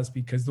impact it has,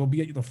 because they'll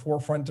be at the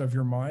forefront of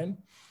your mind,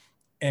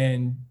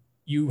 and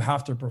you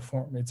have to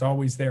perform. It's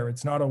always there.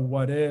 It's not a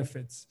what if.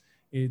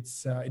 It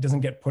doesn't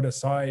get put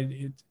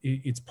aside.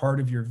 It's part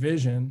of your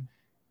vision,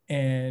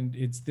 and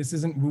this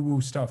isn't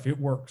woo-woo stuff. It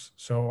works.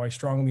 So I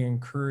strongly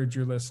encourage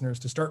your listeners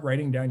to start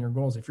writing down your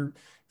goals. If your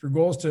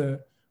goal is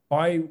to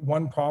buy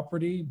one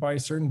property by a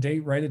certain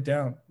date, write it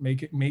down.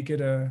 Make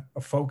it a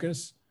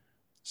focus.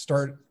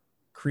 Start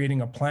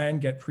creating a plan.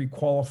 Get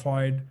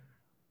pre-qualified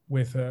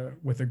with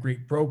a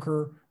great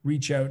broker.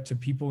 Reach out to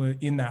people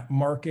in that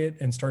market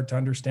and start to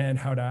understand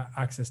how to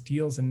access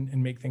deals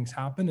and make things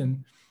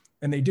happen.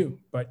 And they do,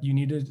 but you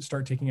need to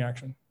start taking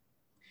action.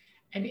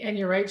 And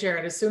you're right,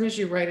 Jared. As soon as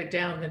you write it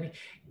down, then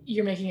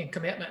you're making a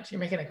commitment. You're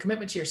making a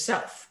commitment to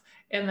yourself,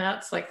 and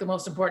that's like the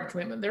most important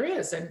commitment there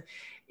is. And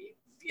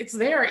it's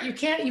there. You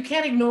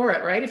can't ignore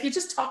it, right? If you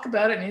just talk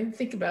about it and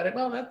think about it,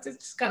 well, it's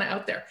just kind of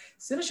out there.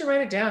 As soon as you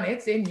write it down,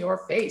 it's in your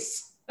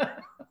face.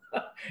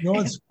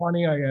 It's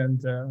funny.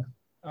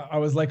 I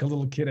was like a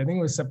little kid. I think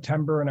it was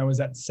September, and I was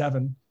at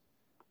 7,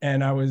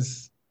 and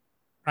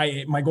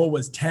my goal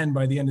was 10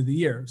 by the end of the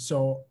year.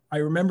 So I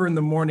remember in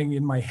the morning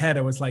in my head,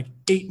 I was like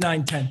 8,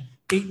 9, 10,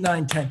 8,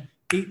 9, 10,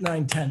 8,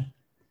 9, 10.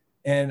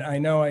 And I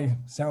know I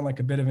sound like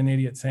a bit of an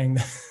idiot saying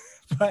that,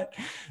 but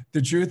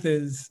the truth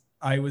is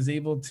I was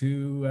able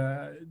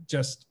to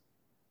just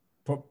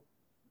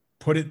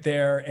put it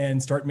there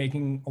and start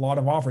making a lot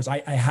of offers. I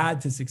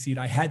had to succeed.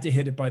 I had to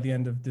hit it by the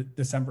end of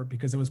December,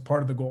 because it was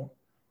part of the goal.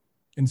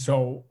 And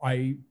so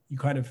you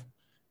kind of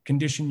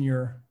condition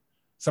your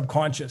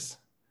subconscious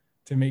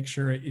to make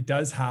sure it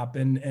does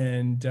happen.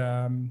 And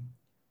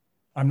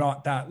I'm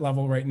not that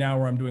level right now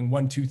where I'm doing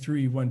 1, 2,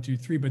 3, 1, 2,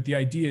 3. But the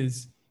idea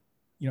is,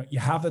 you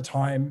have the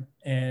time,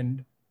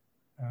 and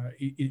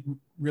it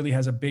really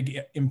has a big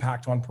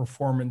impact on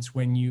performance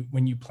when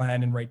you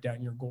plan and write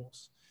down your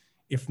goals.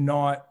 If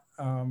not,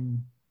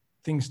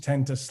 things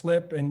tend to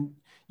slip, and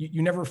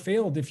you never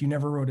failed if you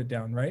never wrote it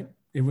down, right?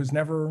 It was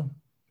never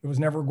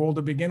a goal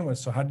to begin with.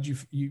 So how did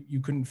you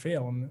couldn't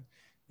fail? And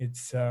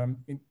it's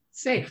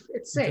safe.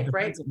 It's safe,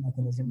 right?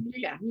 Mechanism.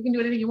 Yeah, you can do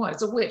anything you want.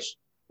 It's a wish.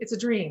 It's a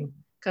dream,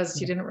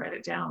 because you didn't write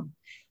it down.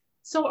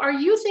 So are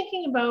you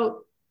thinking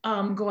about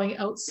going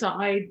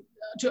outside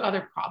to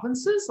other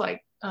provinces,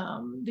 like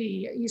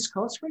the East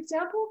Coast, for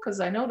example? Because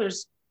I know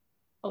there's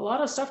a lot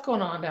of stuff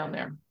going on down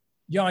there.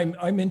 Yeah,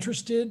 I'm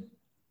interested.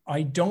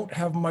 I don't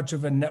have much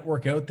of a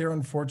network out there,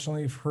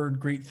 unfortunately. I've heard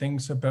great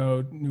things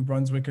about New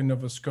Brunswick and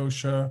Nova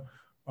Scotia,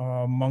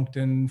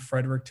 Moncton,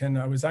 Fredericton.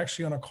 I was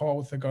actually on a call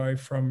with a guy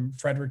from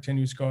Fredericton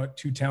who's got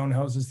 2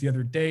 townhouses the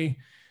other day.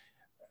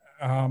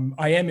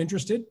 I am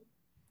interested,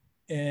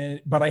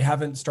 but I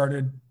haven't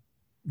started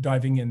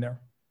diving in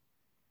there.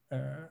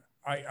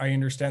 I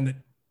understand that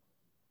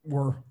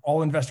we're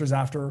all investors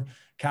after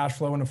cash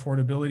flow and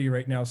affordability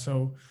right now.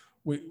 So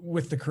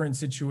with the current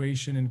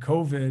situation in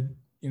COVID,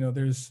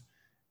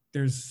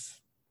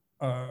 there's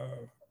a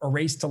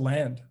race to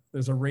land.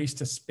 There's a race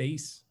to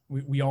space.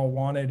 We all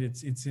want it.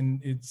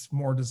 It's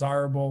more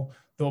desirable.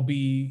 there'll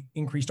be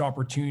increased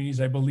opportunities,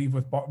 I believe,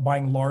 with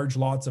buying large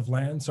lots of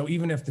land. So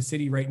even if the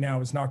city right now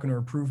is not going to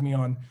approve me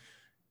on,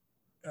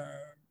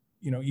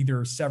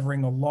 either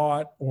severing a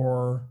lot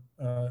or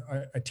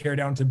a tear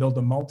down to build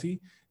a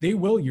multi, they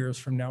will years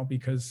from now,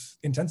 because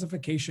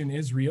intensification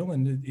is real,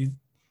 and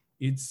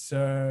it's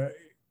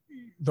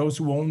those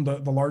who own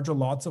the larger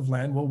lots of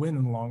land will win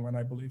in the long run,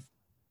 I believe.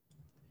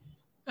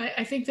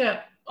 I think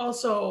that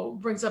also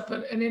brings up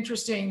the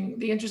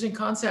interesting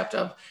concept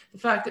of the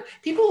fact that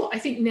people, I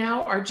think,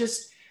 now are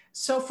just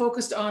so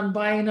focused on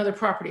buying another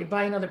property,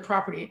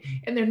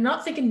 and they're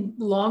not thinking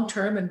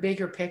long-term and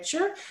bigger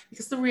picture,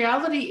 because the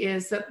reality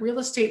is that real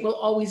estate will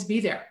always be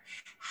there.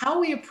 How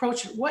we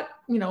approach it, what,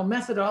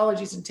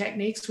 methodologies and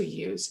techniques we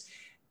use,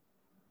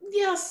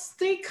 yes,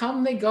 they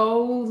come, they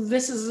go,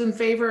 this is in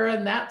favor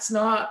and that's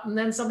not, and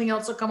then something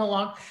else will come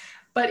along.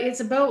 But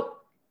it's about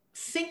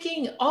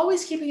thinking,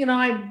 always keeping an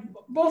eye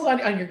both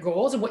on your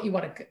goals and what you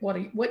want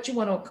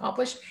to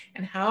accomplish,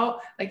 and how,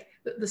 like,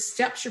 the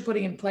steps you're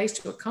putting in place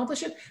to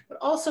accomplish it, but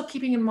also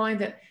keeping in mind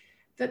that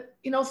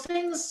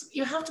things,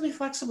 you have to be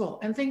flexible,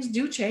 and things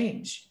do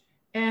change,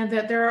 and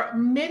that there are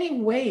many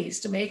ways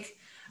to make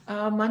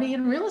money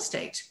in real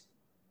estate.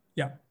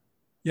 Yeah.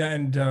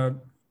 And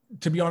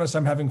to be honest,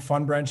 I'm having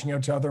fun branching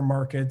out to other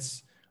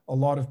markets. A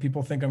lot of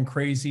people think I'm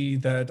crazy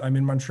that I'm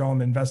in Montreal,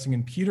 I'm investing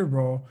in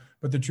Peterborough,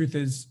 but the truth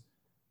is,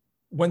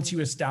 once you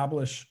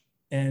establish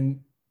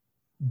and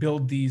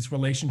build these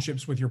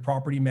relationships with your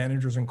property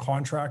managers and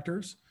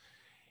contractors,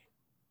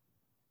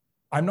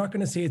 I'm not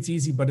going to say it's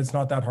easy, but it's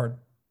not that hard.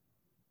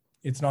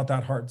 It's not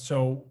that hard.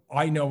 So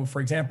I know, for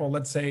example,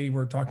 let's say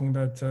we're talking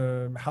about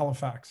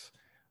Halifax.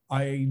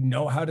 I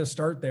know how to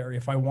start there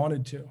if I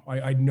wanted to.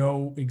 I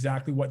know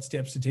exactly what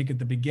steps to take at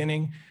the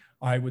beginning.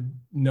 I would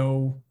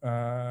know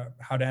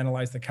how to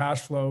analyze the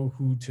cash flow,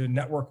 who to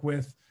network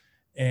with,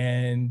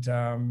 and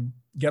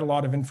get a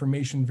lot of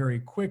information very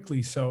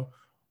quickly. So,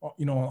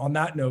 on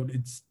that note,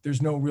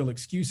 there's no real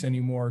excuse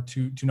anymore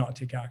to not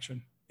take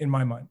action, in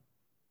my mind.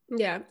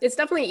 Yeah, it's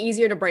definitely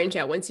easier to branch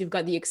out once you've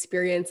got the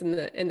experience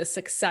and the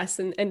success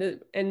and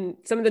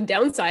some of the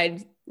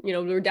downside,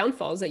 or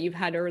downfalls that you've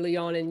had early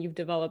on, and you've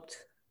developed,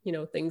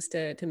 things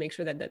to make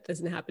sure that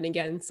doesn't happen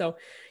again. So,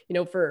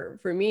 for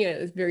me,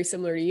 it was very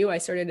similar to you. I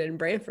started in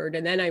Brantford,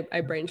 and then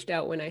I branched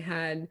out when I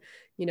had,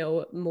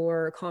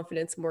 more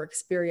confidence, more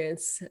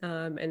experience.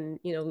 And,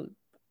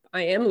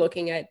 I am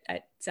looking at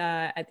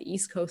the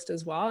East Coast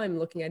as well. I'm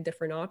looking at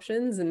different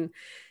options, and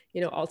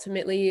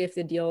ultimately, if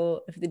the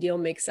deal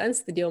makes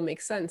sense, the deal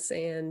makes sense.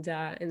 And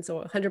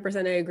so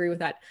 100% I agree with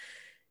that.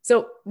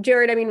 So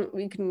Jared, I mean,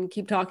 we can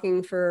keep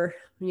talking for,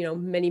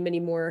 many,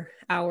 many more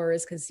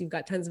hours, because you've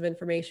got tons of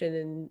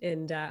information,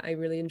 and I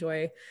really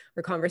enjoy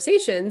our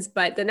conversations.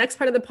 But the next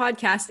part of the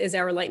podcast is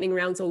our lightning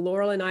round. So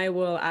Laurel and I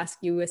will ask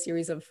you a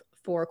series of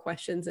 4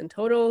 questions in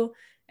total.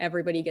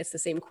 Everybody gets the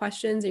same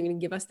questions. You're going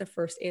to give us the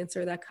first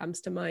answer that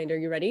comes to mind. Are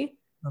you ready?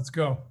 Let's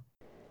go.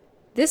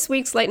 This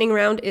week's lightning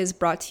round is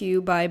brought to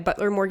you by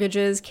Butler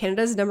Mortgages,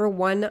 Canada's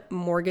 #1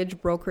 mortgage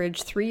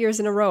brokerage, 3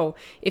 years in a row.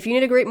 If you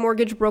need a great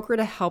mortgage broker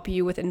to help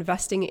you with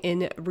investing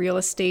in real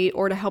estate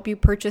or to help you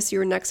purchase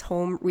your next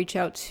home, reach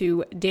out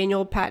to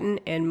Daniel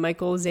Patton and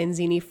Michael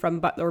Zanzini from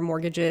Butler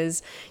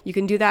Mortgages. You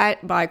can do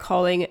that by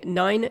calling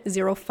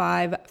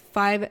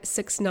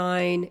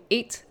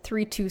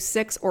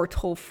 905-569-8326 or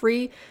toll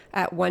free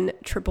at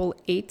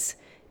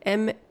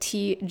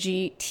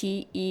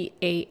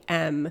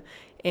 1-888-MTGTEAM.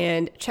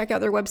 And check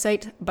out their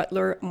website,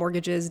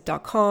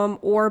 butlermortgages.com,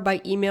 or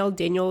by email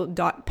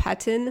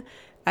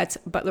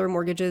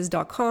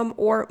daniel.patton@butlermortgages.com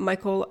or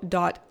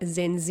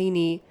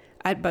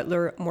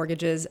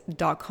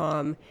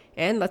michael.zanzini@butlermortgages.com.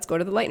 And let's go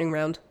to the lightning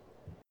round.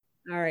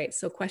 All right,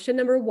 so question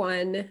number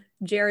 1.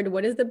 Jared,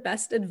 what is the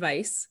best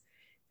advice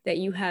that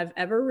you have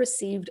ever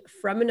received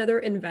from another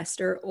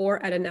investor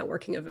or at a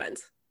networking event?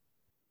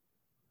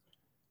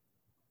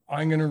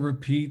 I'm going to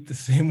repeat the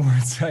same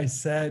words I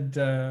said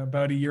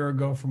about a year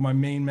ago from my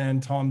main man,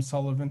 Tom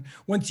Sullivan.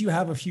 Once you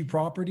have a few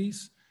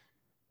properties,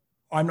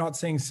 I'm not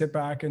saying sit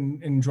back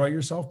and enjoy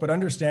yourself, but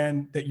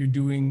understand that you're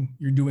doing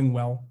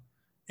well,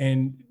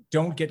 and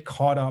don't get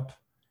caught up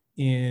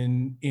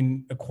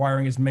in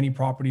acquiring as many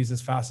properties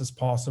as fast as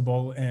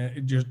possible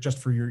and just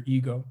for your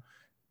ego.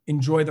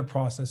 Enjoy the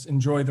process,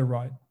 enjoy the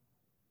ride.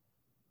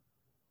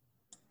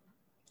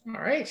 All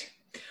right.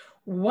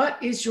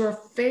 What is your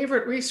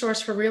favorite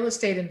resource for real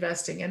estate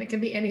investing? And it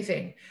can be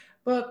anything: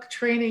 book,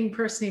 training,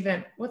 person,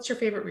 event. What's your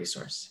favorite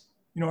resource?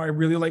 I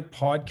really like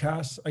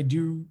podcasts. I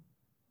do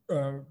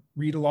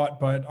read a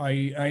lot, but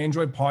I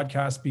enjoy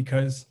podcasts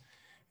because,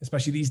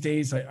 especially these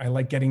days, I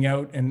like getting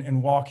out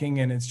and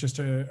walking, and it's just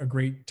a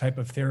great type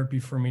of therapy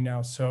for me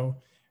now. So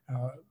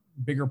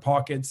Bigger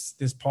Pockets,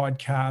 this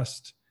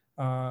podcast,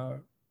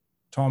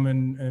 Tom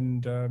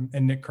and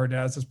Nick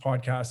Cardaz's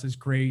podcast is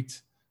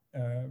great.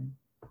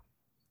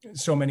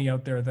 So many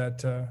out there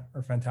that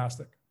are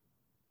fantastic.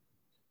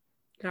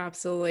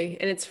 Absolutely.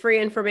 And it's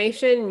free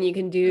information, and you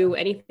can do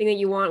anything that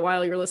you want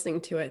while you're listening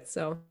to it.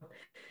 So,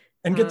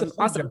 and get the subject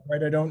awesome.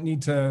 right. I don't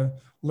need to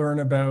learn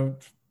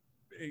about,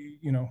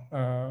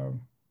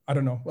 I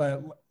don't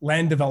know,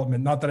 land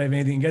development. Not that I have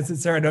anything against it,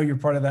 Sarah. I know you're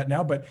part of that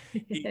now, but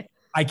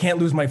I can't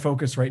lose my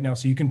focus right now.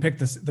 So you can pick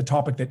the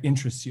topic that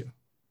interests you.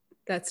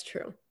 That's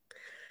true.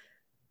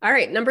 All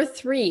right. Number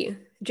 3,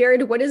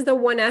 Jared, what is the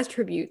one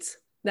attribute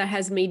that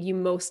has made you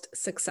most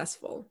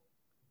successful?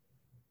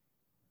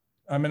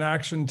 I'm an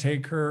action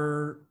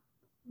taker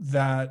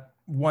that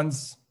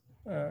once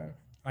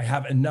I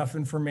have enough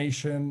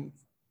information,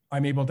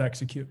 I'm able to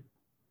execute,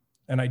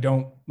 and I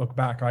don't look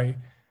back. I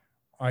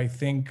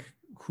think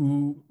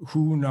who,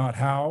 not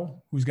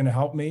how, who's going to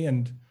help me,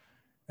 and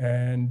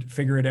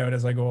figure it out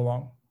as I go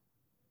along.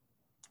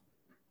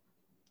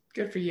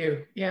 Good for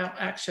you. Yeah,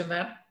 action.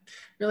 That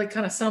really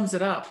kind of sums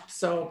it up.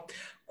 So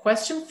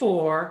question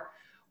 4,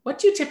 what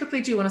do you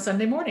typically do on a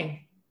Sunday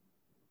morning?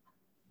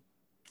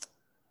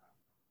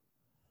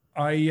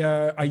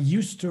 I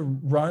used to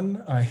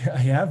run. I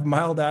have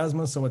mild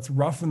asthma, so it's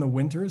rough in the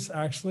winters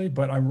actually,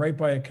 but I'm right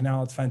by a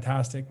canal. It's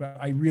fantastic. But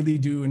I really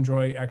do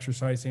enjoy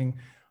exercising.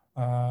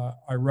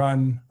 I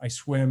run, I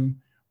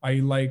swim. I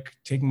like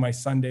taking my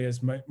Sunday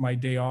as my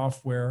day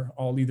off, where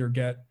I'll either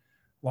get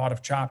a lot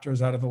of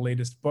chapters out of the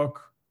latest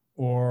book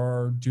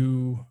or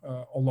do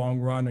a long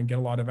run and get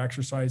a lot of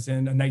exercise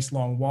in, a nice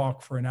long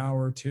walk for an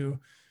hour or two.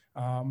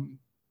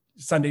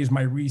 Sunday is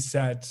my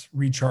reset,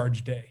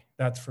 recharge day.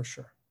 That's for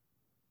sure.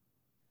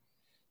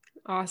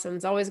 Awesome.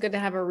 It's always good to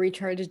have a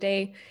recharge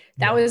day.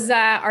 That was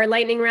our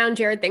lightning round.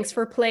 Jared, thanks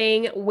for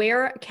playing.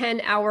 Where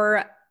can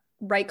our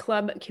Right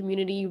Club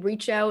community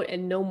reach out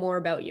and know more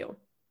about you?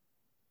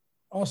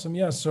 Awesome.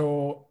 Yeah.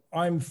 So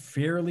I'm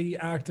fairly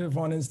active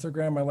on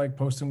Instagram. I like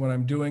posting what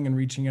I'm doing, and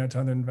reaching out to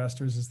other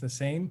investors is the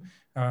same.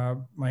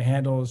 My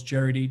handle is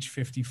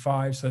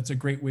JaredH55. So that's a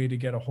great way to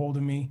get a hold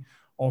of me.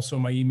 Also,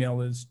 my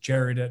email is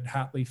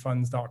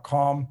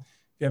jared@hatleyfunds.com. If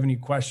you have any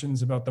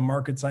questions about the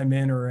markets I'm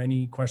in, or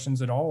any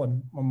questions at all,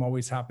 I'm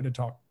always happy to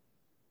talk.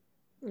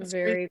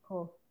 Very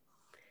cool.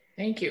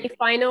 Thank you. Any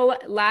final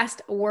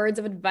last words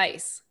of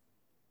advice?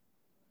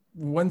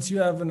 Once you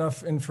have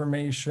enough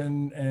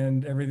information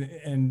and everything,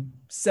 and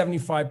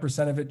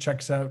 75% of it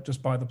checks out,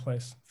 just buy the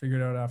place. Figure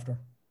it out after.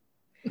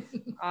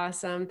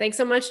 Awesome. Thanks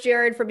so much,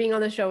 Jared, for being on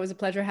the show. It was a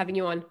pleasure having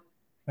you on.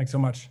 Thanks so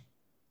much.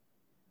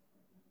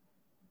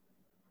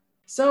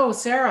 So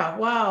Sarah,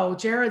 wow,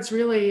 Jared's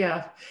really,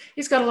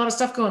 he's got a lot of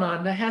stuff going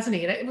on, hasn't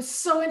he? And it was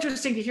so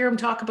interesting to hear him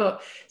talk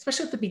about,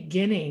 especially at the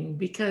beginning,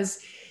 because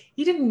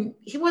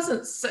he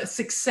wasn't a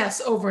success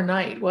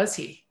overnight, was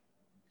he?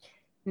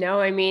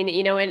 No, I mean,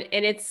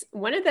 and it's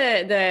one of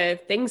the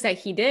things that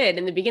he did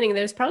in the beginning.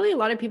 There's probably a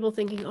lot of people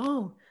thinking,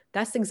 oh,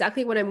 that's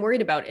exactly what I'm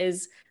worried about,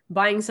 is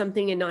buying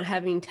something and not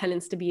having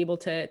tenants to be able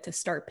to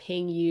start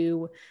paying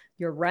you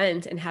your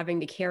rent and having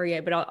to carry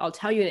it. But I'll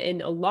tell you,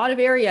 in a lot of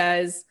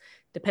areas,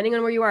 depending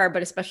on where you are,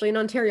 but especially in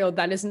Ontario,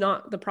 that is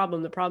not the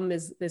problem. The problem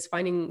is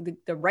finding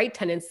the right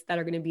tenants that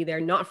are going to be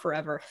there, not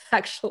forever,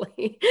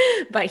 actually.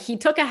 But he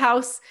took a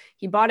house,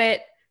 he bought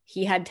it,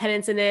 he had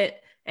tenants in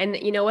it. And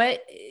you know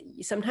what?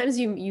 Sometimes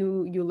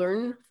you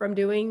learn from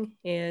doing,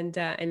 and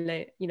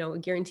I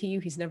guarantee you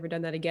he's never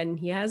done that again.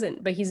 He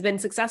hasn't, but he's been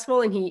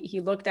successful, and he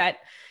looked at,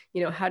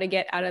 how to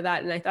get out of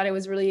that. And I thought it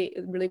was really,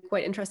 really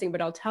quite interesting.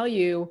 But I'll tell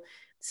you,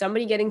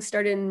 somebody getting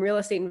started in real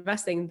estate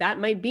investing, that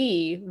might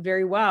be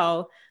very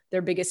well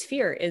their biggest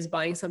fear, is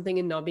buying something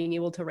and not being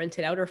able to rent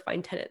it out or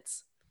find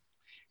tenants.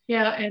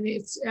 Yeah. And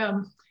it's,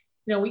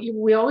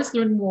 we always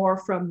learn more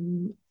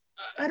from,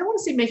 I don't want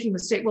to say making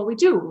mistakes. Well, we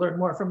do learn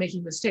more from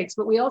making mistakes,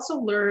 but we also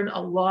learn a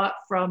lot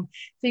from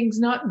things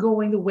not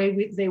going the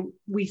way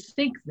we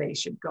think they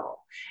should go.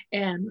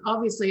 And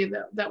obviously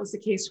that was the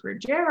case for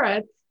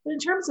Jared. But in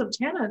terms of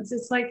tenants,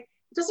 it's like,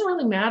 it doesn't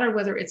really matter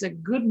whether it's a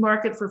good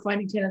market for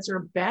finding tenants or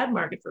a bad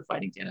market for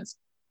finding tenants.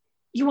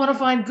 You want to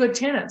find good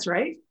tenants,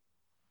 right?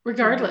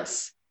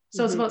 Regardless. Mm-hmm.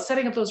 So it's about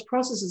setting up those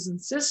processes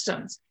and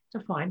systems to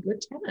find good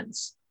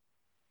tenants.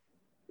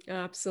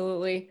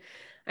 Absolutely.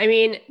 I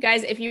mean,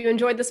 guys, if you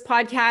enjoyed this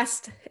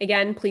podcast,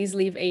 again, please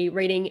leave a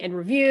rating and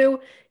review.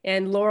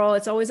 And Laurel,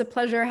 it's always a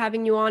pleasure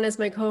having you on as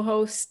my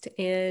co-host.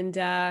 And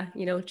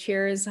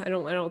cheers. I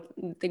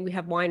don't think we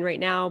have wine right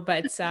now,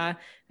 but I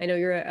know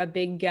you're a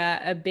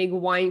big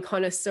wine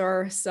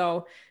connoisseur.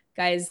 So,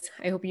 guys,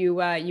 I hope you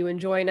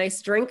enjoy a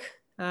nice drink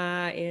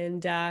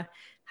and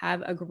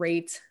have a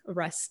great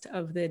rest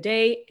of the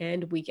day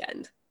and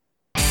weekend.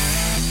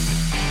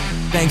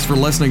 Thanks for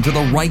listening to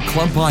the Right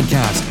Club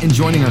podcast and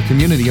joining our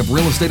community of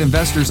real estate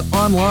investors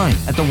online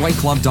at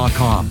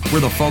therightclub.com,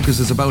 where the focus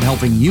is about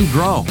helping you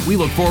grow. We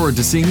look forward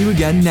to seeing you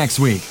again next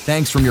week.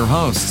 Thanks from your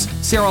hosts,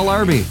 Sarah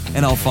Larby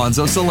and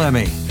Alfonso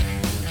Salemi.